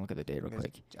date. I'm gonna look at the date real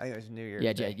quick. I think it was New Year's.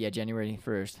 Yeah, Day. January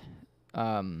 1st.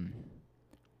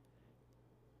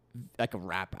 Like a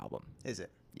rap album. Is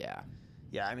it? Yeah,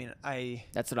 Yeah, I mean,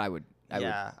 that's what I would.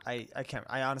 I can't.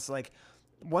 I honestly like.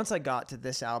 Once I got to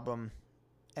this album,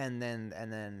 and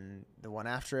then the one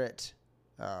after it,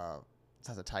 it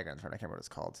has a tiger in front. I can't remember what it's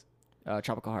called.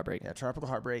 Tropical Heartbreak. Yeah, Tropical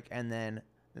Heartbreak, and then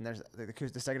there's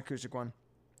the second acoustic one,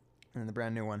 and then the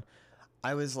brand new one.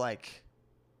 I was like,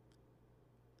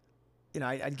 you know,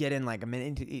 I'd get in like a minute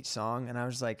into each song, and I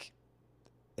was like,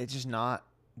 it's just not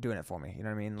doing it for me. You know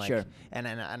what I mean? Like, Sure. And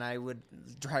I would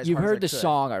try. As You've hard heard the as I could.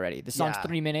 song already. The song's Yeah.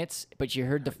 3 minutes, but you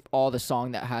heard all the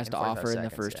song that has In to 45 offer in the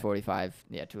seconds, first yeah. 45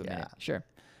 to a Yeah. minute. Sure.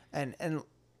 And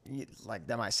like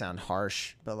that might sound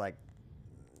harsh, but like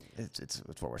it's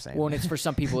what we're saying. Well, and it's for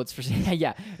some people. It's for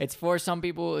It's for some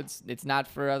people. It's not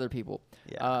for other people.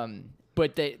 Yeah.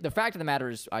 But the fact of the matter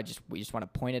is, we just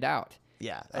want to point it out.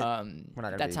 Yeah. We're We're not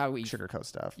gonna that's how we sugarcoat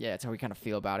stuff. Yeah, that's how we kind of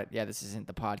feel about it. Yeah, this isn't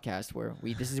the podcast where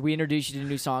we introduce you to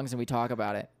new songs and we talk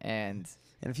about it. And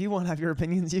And if you want to have your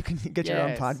opinions, you can get your own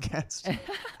Yes. podcast.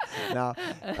 No,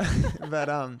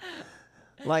 but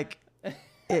like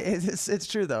it's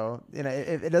true though. You know,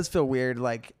 it does feel weird.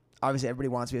 Like obviously everybody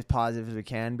wants to be as positive as we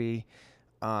can be,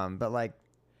 but like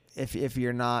if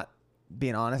you're not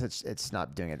being honest, it's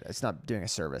not doing it. It's not doing a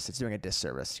service. It's doing a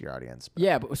disservice to your audience.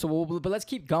 yeah, but let's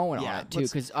keep going Yeah, on it too,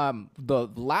 let's- because the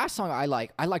last song I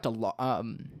liked a lot.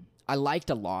 I liked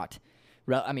a lot.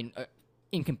 I mean,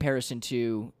 in comparison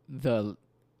to the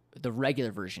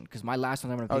regular version, because my last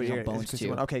one I'm gonna pick is on Bones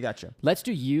too. Okay, gotcha. Let's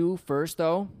do you first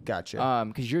though. Gotcha.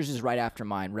 Because yours is right after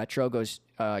mine. Retro goes.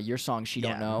 Your song She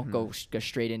Don't Yeah, Know mhm. go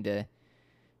straight into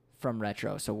from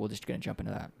Retro. So we're just gonna jump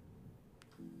into that.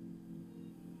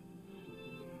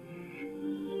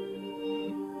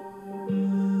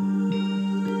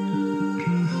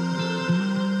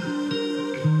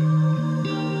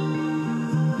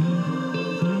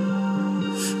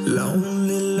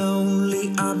 Lonely,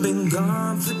 lonely, I've been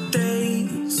gone for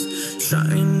days,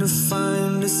 trying to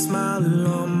find a smile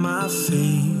on my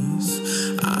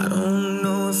face. I don't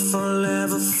know if I'll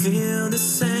ever feel the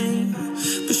same,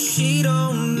 but she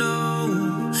don't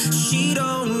know, she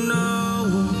don't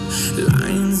know.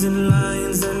 Lines and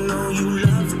lines, I know you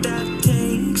love that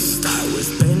taste. I was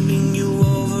bending you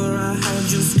over, I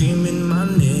had you screaming my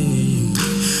name.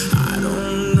 I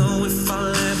don't know if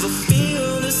I'll ever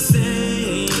feel the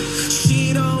same.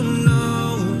 She don't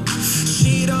know,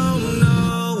 she don't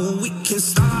know. We can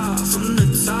start from the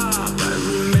top. I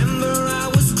remember I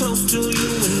was close to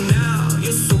you, and now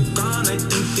you're so gone. I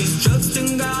think these drugs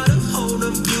done got a hold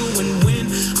of you. And when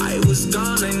I was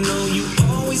gone, I know you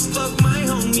always fuck my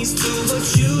homies too, but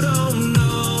you don't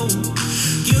know,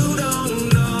 you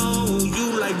don't know.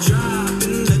 You like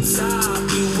dropping the top.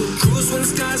 You would cruise when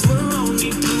skies were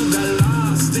only blue. Got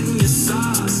lost in your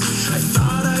sauce. I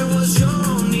thought I was your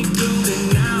only dude,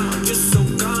 and now you're so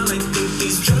gone. I think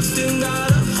these drugs done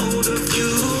got a hold of you.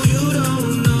 You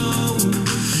don't know,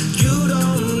 you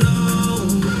don't know.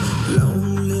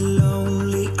 Lonely,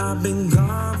 lonely, I've been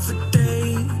gone for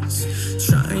days,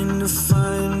 trying to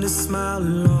find a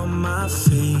smile on my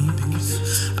face.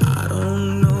 I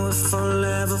don't know if I'll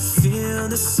ever feel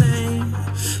the same,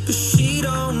 but she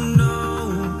don't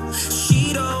know,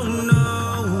 she don't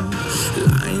know.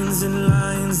 Lines and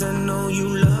lines, I know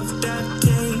you love that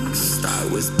taste. I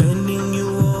was bending you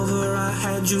over, I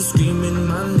had you screaming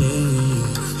my name.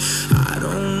 I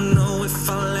don't know if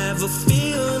I'll ever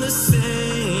feel the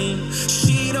same.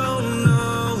 She don't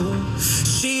know,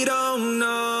 she don't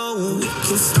know. We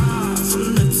can start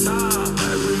from the top.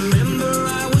 I remember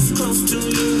I was close to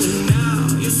you, and now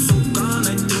you're so gone.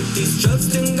 I think these drugs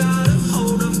done got a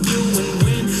hold of you. And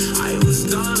when I was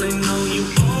gone, I know you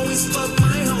always fuck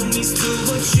my homies too,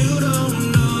 but you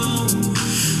don't know,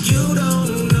 you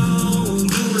don't know.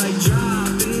 You like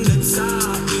dropping the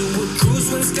top. You would cruise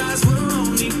when skies were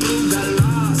only blue. Got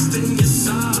lost in your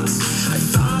sauce. I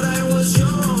thought I was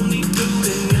your only dude,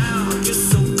 and now you're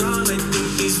so gone. I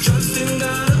think these drugs done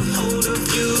got a hold of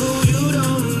you. You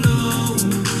don't know,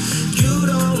 you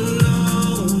don't know.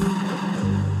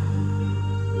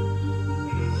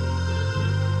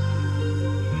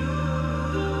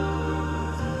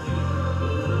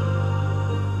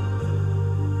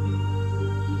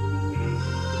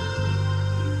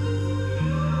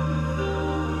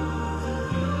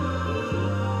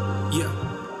 Yeah,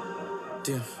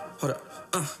 damn, hold up.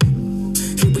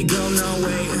 Here we go, no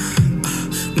way.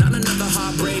 Not another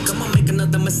heartbreak. I'ma make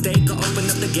another mistake. I'll open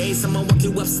up the gates. I'ma walk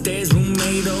you upstairs,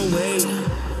 roommate away.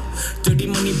 Dirty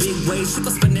money, big ways. She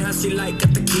gon' spend it how she like.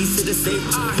 Got the keys to the safe.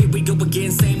 Here we go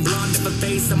again. Same blonde, different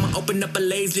face. I'ma open up a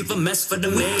lace, leave a mess for the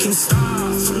maid. We can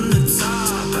start from the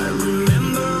top. I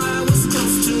remember I was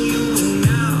close to you, and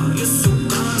now you're so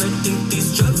gone. I think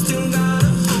these drugs done got a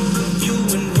hold of you.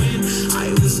 And when I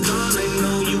was gone, I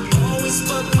know you always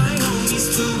fuck my homies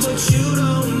too, but you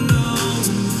don't know,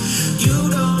 you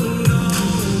don't know.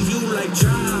 You like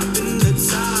dropping the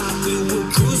top. We would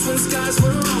cruise when skies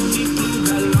were only blue.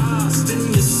 Got lost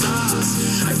in your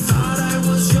sauce. I thought I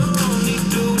was your only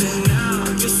dude, and now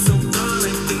you're so gone.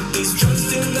 I think these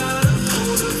drugs done got a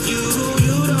hold of you.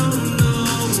 You don't know,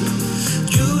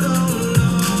 you don't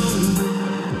know.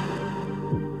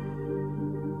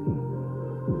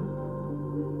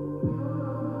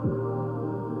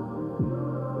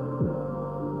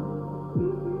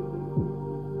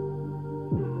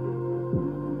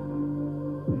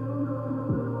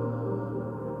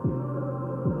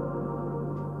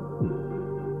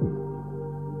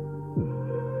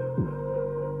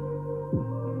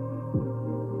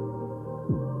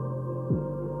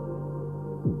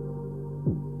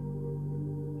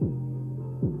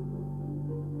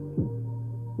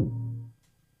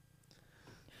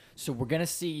 So we're gonna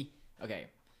see, okay,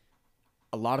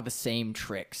 a lot of the same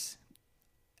tricks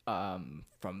from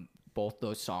both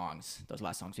those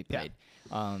last songs we played.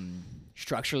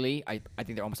 Structurally, I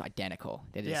think they're almost identical.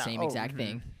 They're the same exact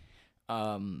thing,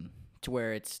 to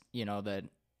where it's, the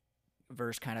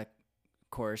verse kind of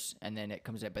chorus, and then it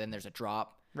comes in, but then there's a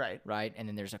drop, Right. and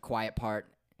then there's a quiet part,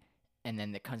 and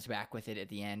then it comes back with it at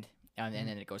the end, and then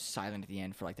it goes silent at the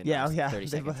end for like the next 30 They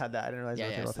seconds. both had that. I didn't realize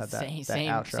they both had that.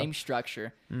 Same outro. same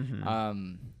structure.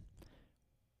 Mm-hmm.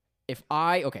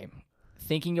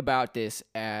 Thinking about this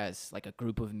as like a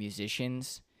group of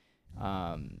musicians,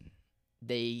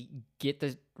 they get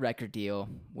the record deal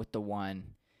with the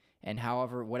one, and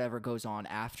whatever goes on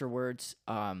afterwards,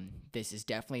 this is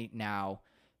definitely now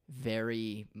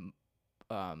very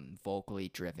vocally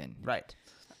driven. Right.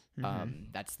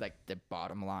 That's like the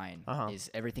bottom line. Uh-huh. Is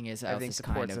everything else Everything is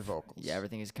supports kind the of vocals. Yeah,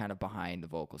 everything is kind of behind the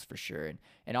vocals for sure.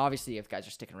 And obviously, if guys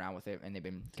are sticking around with it and they've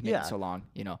been committed Yeah. so long,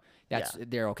 you know, that's Yeah.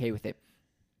 they're okay with it.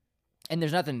 And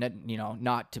there's nothing that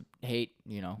not to hate,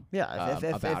 Yeah, if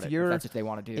about it. you're If that's what they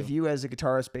want to do. if you as a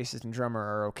guitarist, bassist, and drummer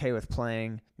are okay with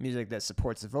playing music that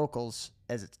supports the vocals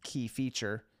as its key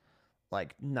feature,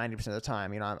 like 90% of the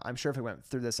time, I'm sure if we went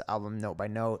through this album note by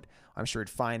note, I'm sure we'd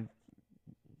find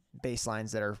bass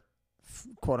lines that are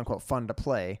quote unquote fun to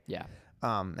play. yeah,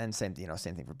 And same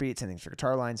thing for beats, same thing for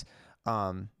guitar lines.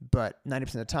 But 90%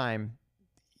 of the time,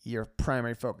 your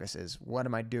primary focus is what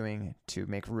am I doing to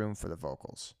make room for the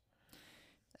vocals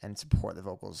and support the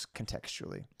vocals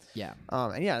contextually. yeah,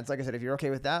 And yeah, it's like I said, if you're okay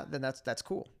with that, then that's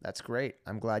cool. That's great.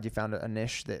 I'm glad you found a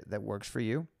niche that works for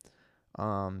you.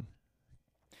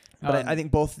 But I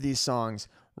think both of these songs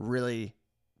really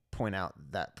point out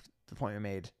that the point we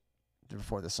made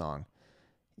before the song.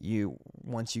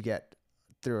 Once you get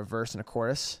through a verse and a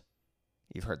chorus,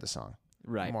 you've heard the song,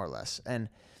 right. more or less. And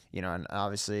and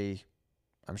obviously,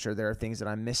 I'm sure there are things that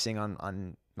I'm missing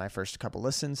on my first couple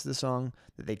listens to the song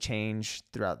that they change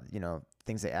throughout.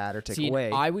 Things they add or take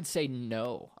away. I would say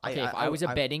no. Okay, if I was a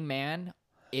I- betting man,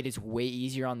 it is way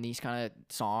easier on these kind of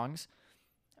songs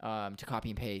to copy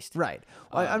and paste. Right.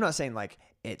 Well, I'm not saying like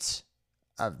it's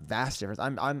a vast difference.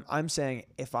 I'm saying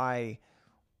if I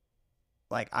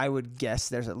would guess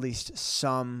there's at least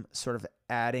some sort of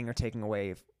adding or taking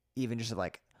away, even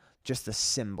just the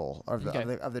symbol of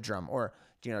the drum, or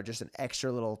just an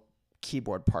extra little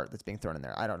keyboard part that's being thrown in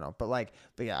there. I don't know, but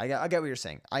yeah, I get what you're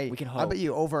saying. We can I hope. bet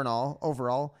you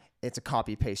overall it's a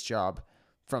copy paste job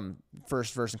from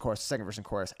first verse and chorus, second verse and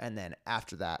chorus, and then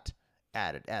after that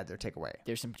add or take away.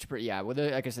 There's some pretty, well,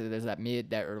 like I said, there's that mid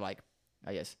that are I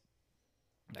guess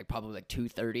probably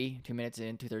 2:30, 2 minutes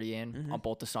in, 2:30 in on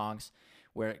both the songs,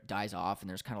 where it dies off and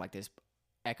there's kind of like this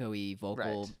echoey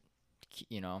vocal, Right.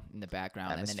 In the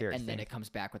background, and Atmospheric then thing. it comes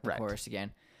back with the Right. chorus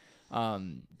again.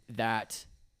 That.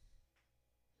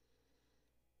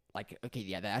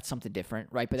 That's something different,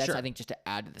 right? But that's Sure. I think just to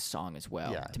add to the song as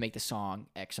well, Yeah. to make the song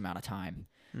X amount of time.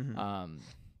 Mhm.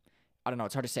 I don't know.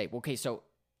 It's hard to say. Okay, so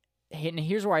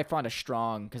here's where I found a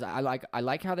strong, because I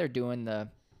like how they're doing the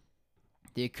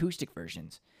acoustic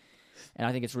versions, and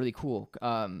I think it's really cool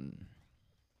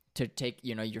to take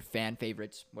your fan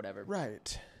favorites, whatever.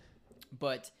 Right.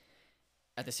 But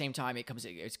at the same time, we're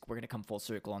gonna come full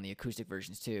circle on the acoustic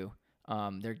versions too.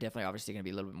 They're definitely obviously gonna be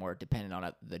a little bit more dependent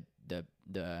on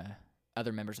the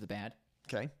other members of the band.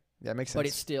 Okay. Yeah, makes sense. But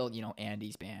it's still,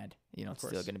 Andy's band. It's still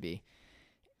course. going to be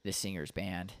the singer's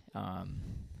band. I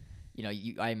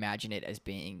imagine it as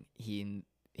being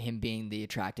him being the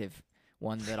attractive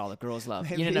one that all the girls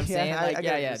love. You know what I'm Yeah, saying? I get what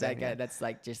you're that saying, guy. yeah. That's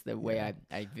just the way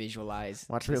I visualize.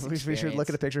 Watch. this We should look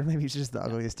at experience. a picture. Maybe he's just the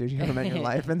ugliest dude you ever met in your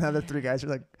life, and the other three guys are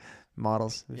like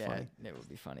models. It'd be Yeah, funny. it would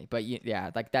be funny. But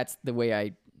that's the way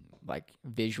I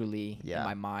visually in Yeah.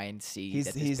 my mind see. He's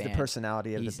that this the band-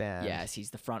 personality of the he's- band. Yes, he's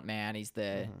the front man. He's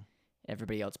the Mhm.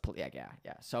 everybody else. Yeah.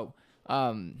 So,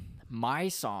 my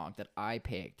song that I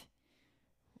picked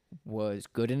was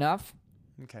 "Good Enough,"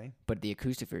 Okay. but the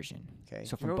acoustic version. Okay.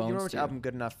 So you from know, you know Bones which to- album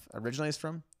Good Enough originally is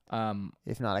from?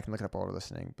 If not, I can look it up while we're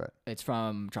listening. But It's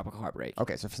from Tropical Heartbreak.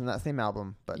 okay, so from that same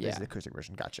album, but this is Yeah. the acoustic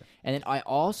version. Gotcha. And then I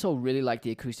also really like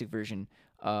the acoustic version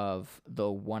of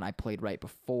the one I played right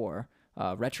before,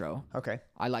 Retro. Okay.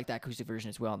 I like that acoustic version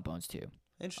as well in Bones too.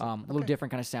 Interesting. A little different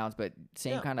kind of sounds, but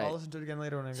same kind I'll of listen to it again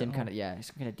later when I same get kind home. of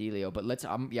same kind of dealio. But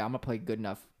I'm gonna play Good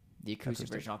Enough, the acoustic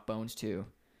version off Bones too,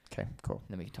 Okay. Cool. and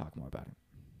then we can talk more about it.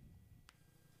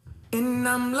 And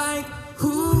I'm like,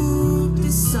 who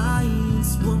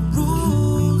decides what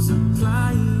rules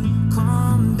apply?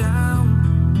 Calm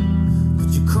down,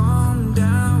 could you calm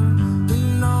down?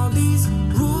 When all these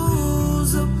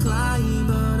rules apply,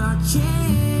 but I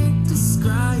can't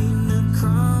describe the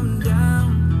calm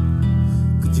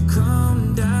down. Could you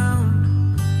calm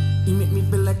down? You make me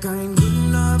feel like I ain't good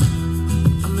enough.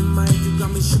 I'm in my head, you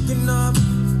got me shooken up.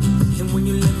 And when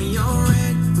you let me on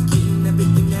red, forgetting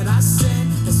everything that I said,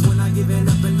 that's when I give it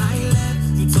up and I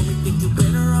left. You told me think you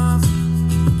better off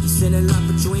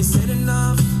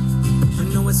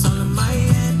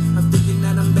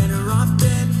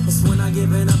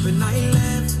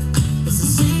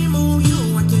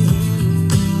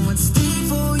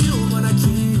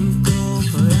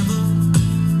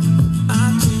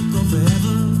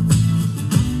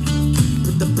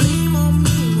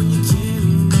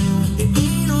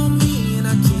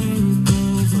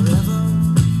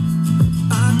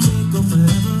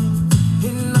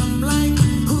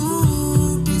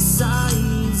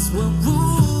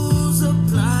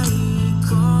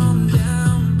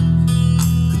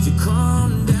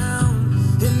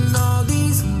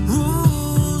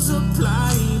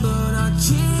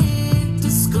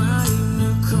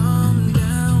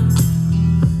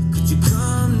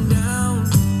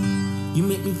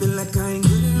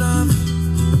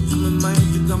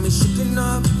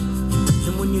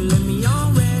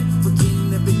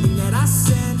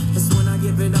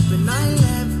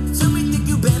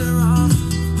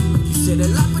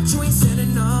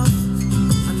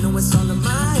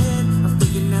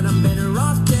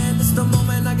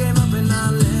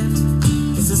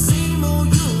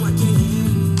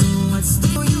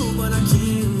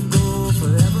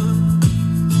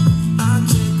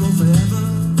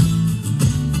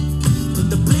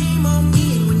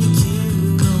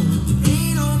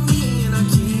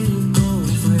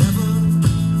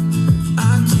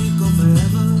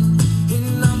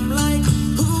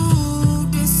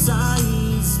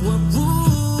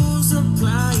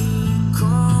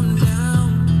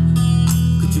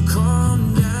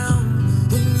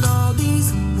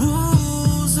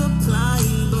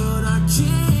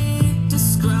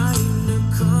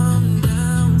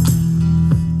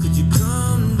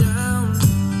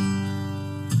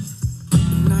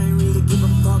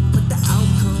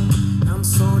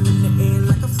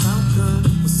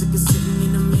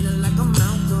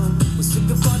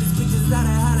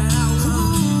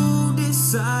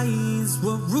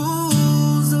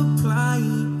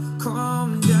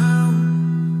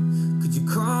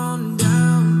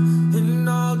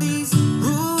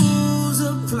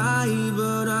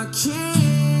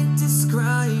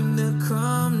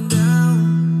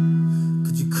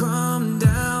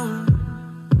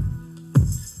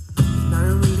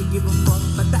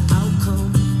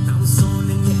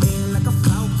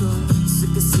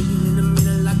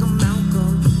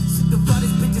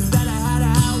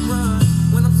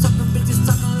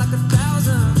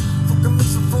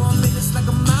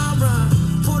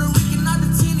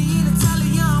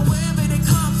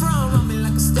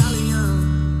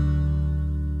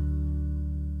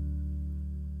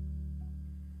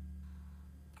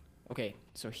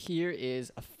So here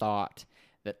is a thought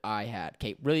that I had.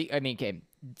 Okay, really, I mean, okay,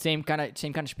 same kind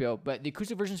of spiel, but the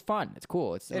acoustic version is fun. It's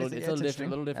cool. It's a little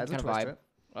different Adds a kind of twist to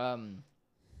vibe.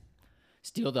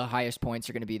 Still, the highest points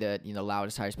are going to be the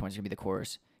loudest highest points are going to be the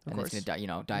chorus, and then it's going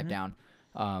to dive down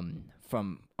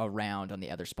from around on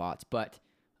the other spots. But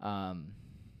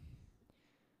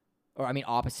or I mean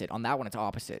opposite on that one. It's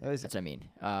opposite. That's what I mean.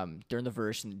 During the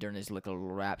verse and during his little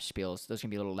rap spiels, those can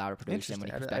be a little louder produced. And when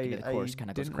he comes back into the chorus, kind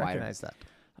of goes quieter. Recognize that.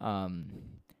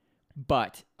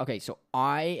 But okay, so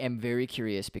I am very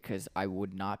curious because I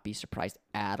would not be surprised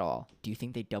at all. Do you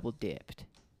think they double dipped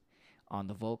on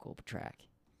the vocal track?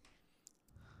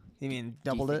 You mean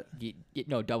doubled it?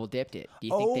 No, double dipped it. Do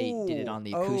you think they did it on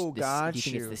the acoustic? Do you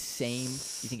think it's the same? Do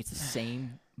you think it's the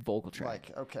same vocal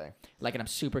track? Okay. Like, and I'm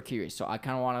super curious. So I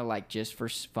kind of want to just for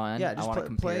fun. Yeah, I just want to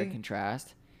compare play. and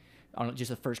contrast on just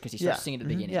the first because he starts singing at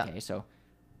the beginning. Yeah. Okay, so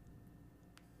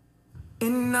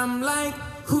And I'm like,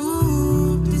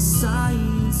 who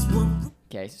decides what?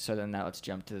 okay, so then now let's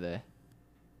jump to the.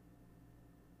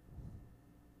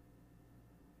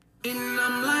 And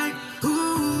I'm like,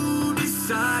 who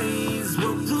decides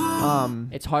what rule?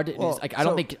 It's hard to. Well, I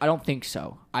don't think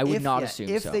so. I would not assume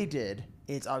if so. they did,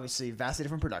 it's obviously vastly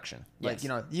different production. Yes.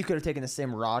 Like, you could have taken the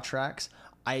same raw tracks.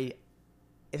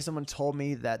 If someone told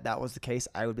me that was the case,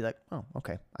 I would be like, oh,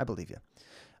 okay, I believe you.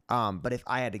 But if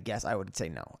I had to guess, I would say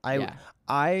no.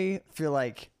 I feel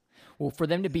like, Well, for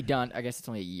them to be done, I guess it's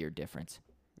only a year difference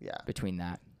yeah, between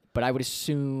that. But I would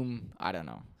assume, I don't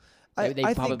know. They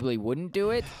I think- probably wouldn't do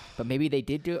it, but maybe they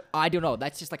did do it. I don't know.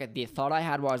 That's just like the thought I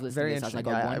had while I was listening very to this. I was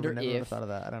interesting. like, I I wonder would never have if thought of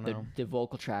that. I don't know. the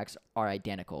vocal tracks are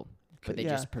identical, but they Yeah.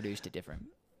 just produced it different.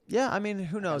 Yeah, I mean,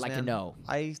 who knows? like to man? know.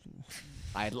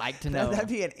 I'd like to know. That'd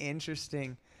be an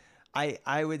interesting.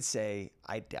 I would say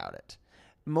I doubt it,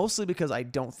 mostly because I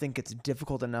don't think it's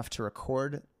difficult enough to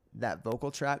record that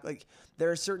vocal track. Like, there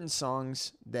are certain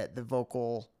songs that the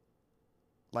vocal,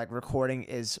 like, recording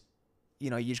is, you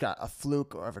just got a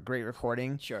fluke or of a great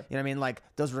recording. Sure. You know what I mean? Like,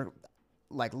 those were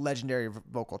like legendary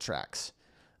vocal tracks.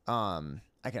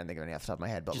 I can't think of any off the top of my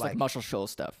head, but Just like Marshall Scholl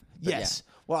stuff. But yes.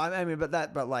 Well, I mean,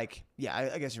 but like, yeah,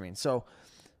 I guess what you mean. So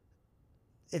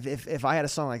if I had a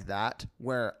song like that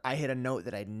where I hit a note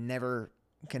that I never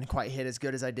can quite hit as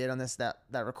good as I did on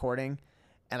that recording,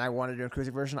 and I wanted to do an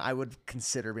acoustic version, I would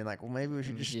consider being like, well, maybe we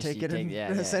should just take it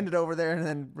and send it over there and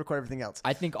then record everything else.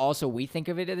 I think also we think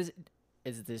of it as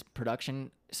this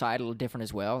production side a little different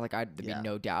as well. Like, there'd be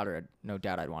no doubt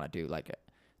I'd want to do like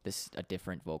a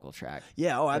different vocal track.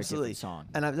 Yeah. Oh, or a absolutely. different song.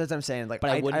 And that's what I'm saying. Like,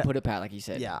 But I wouldn't put it pat like you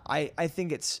said. Yeah. I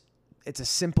think it's a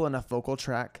simple enough vocal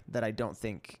track that I don't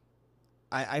think.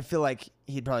 I feel like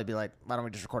he'd probably be like, why don't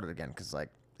we just record it again? Because, like,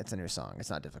 it's a new song. It's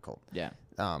not difficult. Yeah.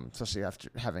 Especially after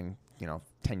having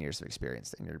 10 years of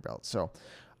experience in your belt. So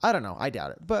I don't know. I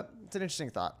doubt it, but it's an interesting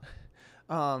thought.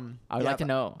 I would like to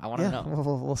know. I want to know.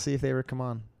 We'll see if they ever come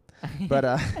on. But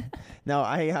no,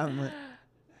 that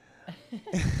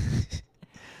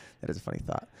is a funny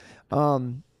thought.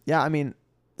 Yeah, I mean,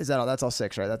 is that all? That's all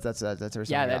 6, right? That's every song.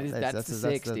 Yeah, we got. that's the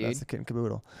 6, dude. That's the kit and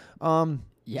caboodle.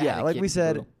 Yeah, the like kit we and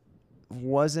said, caboodle.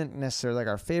 wasn't necessarily like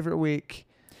our favorite week.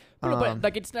 But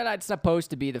like it's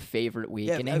supposed to be the favorite week,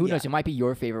 Yeah, and who knows? yeah. It might be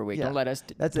your favorite week. Yeah. Don't let us.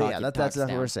 That's talk that's us what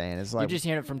down. we're saying. It's like You're just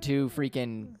hearing it from 2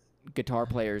 freaking guitar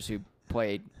players who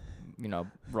played,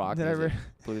 rock Did I music, ever-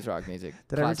 blues rock music.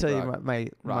 Did I ever classic tell you rock. my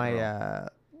rock and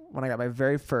when I got my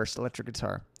very first electric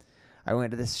guitar, I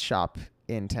went to this shop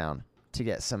in town to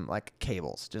get some like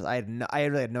cables. Just I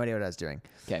really had no idea what I was doing.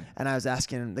 Okay. And I was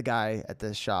asking the guy at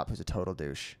the shop, who's a total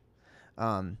douche.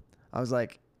 I was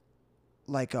like,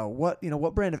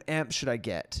 what brand of amp should I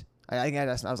get? I think I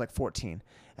asked him, I was like 14,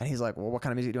 and he's like, well, what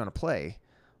kind of music do you want to play?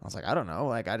 I was like, I don't know.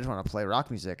 Like, I just want to play rock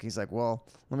music. He's like, well,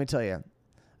 let me tell you,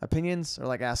 opinions are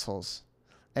like assholes.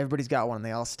 Everybody's got one, and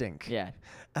they all stink. Yeah.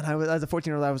 And as a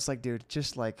 14-year-old, I was like, dude,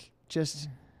 just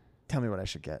tell me what I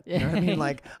should get. You know what I mean?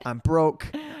 Like, I'm broke.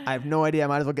 I have no idea. I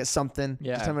might as well get something.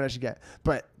 Yeah. Just tell me what I should get.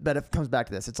 But if it comes back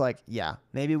to this, it's like, yeah,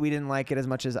 maybe we didn't like it as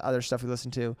much as other stuff we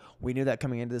listened to. We knew that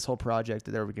coming into this whole project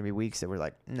that there were going to be weeks that were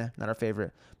like, nah, not our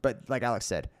favorite. But like Alex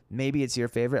said, maybe it's your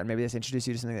favorite, and maybe this introduced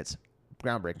you to something that's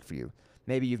groundbreaking for you.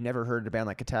 Maybe you've never heard a band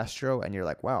like Catastro, and you're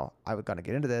like, wow, I was going to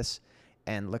get into this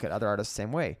and look at other artists the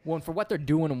same way. Well, and for what they're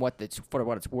doing and for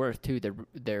what it's worth too,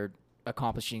 they're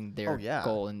accomplishing their Oh, yeah.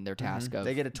 goal and their task of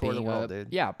They get to tour the being world, dude.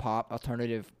 Yeah,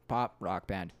 alternative pop rock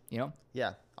band.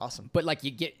 Yeah, awesome. But like you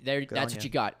get there, that's on what you. you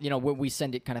got. When we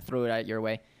send it, kind of throw it out your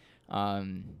way.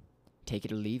 Take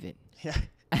it or leave it. Yeah.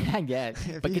 I guess.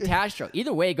 But you- Catastro.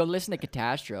 Either way, go listen to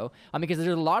Catastro. I mean, because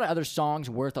there's a lot of other songs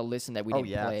worth a listen that we didn't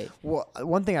play. Well,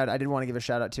 one thing I did want to give a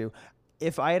shout out to,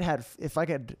 if I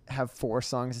could have 4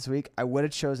 songs this week, I would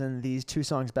have chosen these 2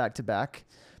 songs back to back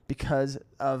because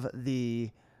of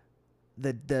the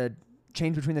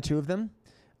change between the two of them.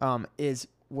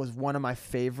 Was one of my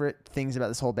favorite things about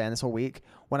this whole band this whole week.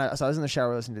 So I was in the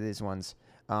shower listening to these ones.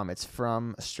 It's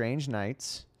from Strange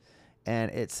Nights, and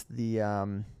it's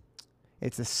the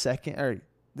second or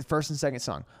the first and second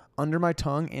song, Under My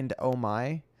Tongue into Oh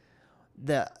My.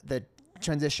 The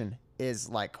transition is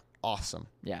like awesome.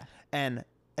 Yeah. And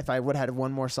if I would have had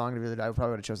one more song to do, I probably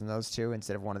would have chosen those 2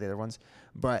 instead of one of the other ones.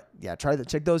 But yeah,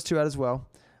 check those 2 out as well.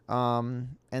 And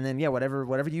then yeah,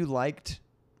 whatever you liked,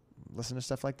 listen to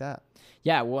stuff like that.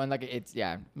 Yeah, well, and like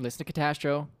listen to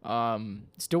Catastro.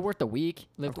 Still worth the week.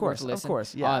 Of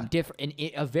course, yeah. Different,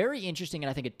 a very interesting and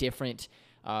I think a different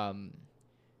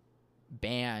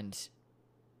band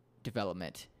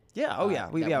development. Yeah. Oh yeah.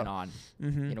 Went on.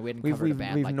 Mm-hmm. We hadn't covered a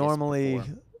band we've like normally this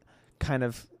before. kind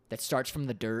of That starts from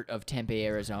the dirt of Tempe,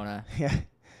 Arizona.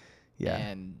 yeah.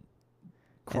 And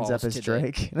ends up as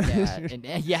Drake.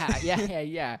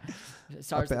 Yeah.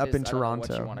 Starts up in I don't know Toronto.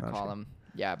 what you want to call them?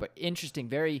 Yeah, but interesting,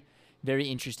 very, very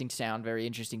interesting sound, very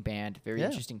interesting band, very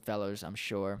interesting fellows. I'm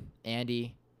sure.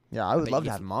 Andy. Yeah, I would love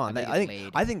to have him on.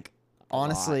 I think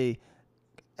honestly,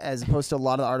 as opposed to a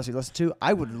lot of the artists we listen to,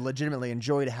 I would legitimately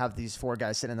enjoy to have these 4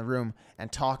 guys sitting in the room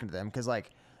and talking to them because like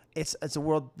it's a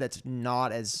world that's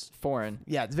not as foreign.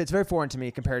 Yeah, it's very foreign to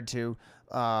me compared to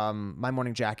My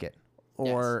Morning Jacket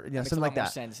or something like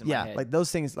that. Like those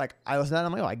things. Like I listen to that and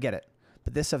I'm like, oh, I get it.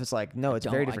 But this stuff is like, no, it's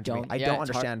very different to me. I don't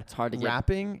understand. It's hard to get.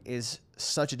 Rapping is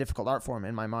such a difficult art form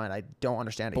in my mind. I don't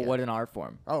understand it. But what an art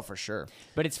form! Oh, for sure.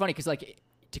 But it's funny because like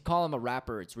to call him a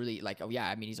rapper, it's really like, oh yeah,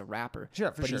 I mean he's a rapper.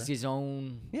 Sure, for but sure. he's his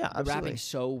own. Yeah, the absolutely.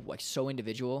 rapping's so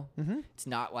individual. Mm-hmm. It's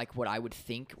not like what I would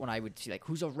think when I would see like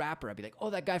who's a rapper. I'd be like,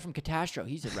 oh, that guy from Catastro,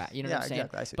 he's a rap. You know what I'm saying?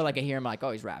 Exactly. I see But like I hear him like, oh,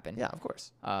 he's rapping. Yeah, of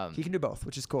course. He can do both,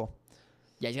 which is cool.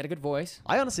 Yeah, he's got a good voice.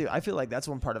 I feel like that's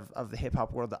one part of the hip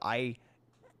hop world that I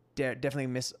definitely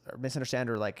misunderstand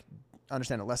or like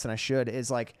understand it less than I should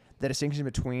is like the distinction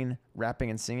between rapping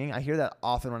and singing. I hear that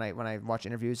often when I watch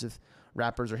interviews of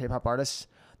rappers or hip hop artists.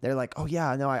 They're like, oh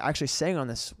yeah, no, I actually sang on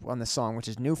this song, which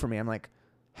is new for me. I'm like,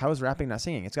 how is rapping not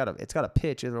singing? It's got a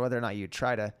pitch, whether or not you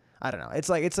try to. I don't know. It's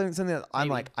something that I'm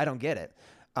like, I don't get it.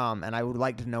 And I would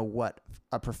like to know what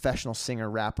a professional singer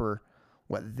rapper,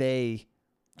 what they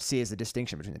see as the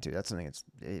distinction between the two. That's something that's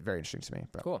very interesting to me.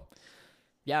 But. Cool.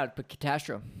 Yeah, but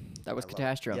Catastro. That was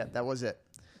Catastro. Yeah, that was it.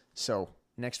 So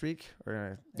next week,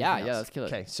 or yeah, let's kill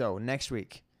it. Okay, so next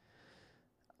week.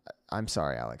 I'm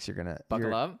sorry, Alex. You're gonna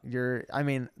buckle up. I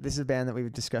mean, this is a band that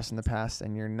we've discussed in the past,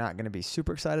 and you're not gonna be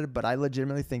super excited, but I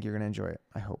legitimately think you're gonna enjoy it.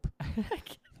 I hope.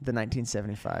 The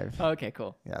 1975. Okay,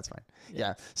 cool. Yeah, that's fine.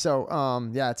 Yeah. So,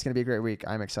 it's gonna be a great week.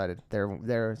 I'm excited.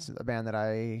 They're a band that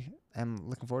I am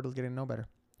looking forward to getting to know better.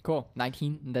 Cool. The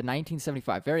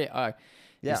 1975. Very.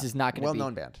 This is not gonna be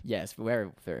well-known band. Yes,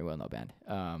 very very well-known band.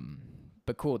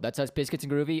 But cool. That's us, Biscuits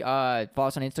and Groovy. Follow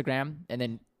us on Instagram, and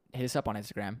then hit us up on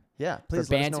Instagram. Yeah, please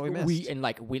let us know what we missed.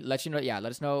 We let you know. Yeah, let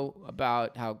us know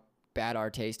about how bad our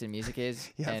taste in music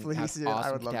is. Yeah, and please. How awesome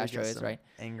I would love Catastro to get is, right?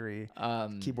 Angry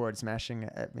keyboard smashing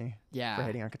at me. Yeah. For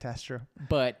hating on Catastro.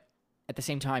 But at the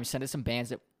same time, send us some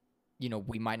bands that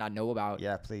we might not know about.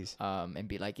 Yeah, please. And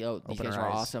be like, yo, these guys are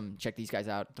awesome. Check these guys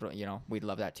out. We'd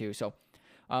love that too. So,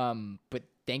 but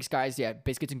thanks, guys. Yeah,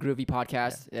 Biscuits and Groovy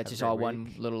podcast. Yeah, that's just all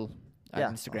one little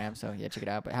Instagram. So yeah, check it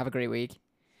out. But have a great week.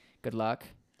 Good luck.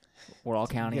 We're all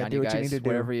counting on you guys.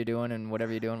 Whatever you're doing and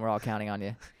whatever you're doing, we're all counting on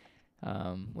you.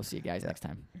 We'll see you guys next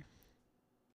time.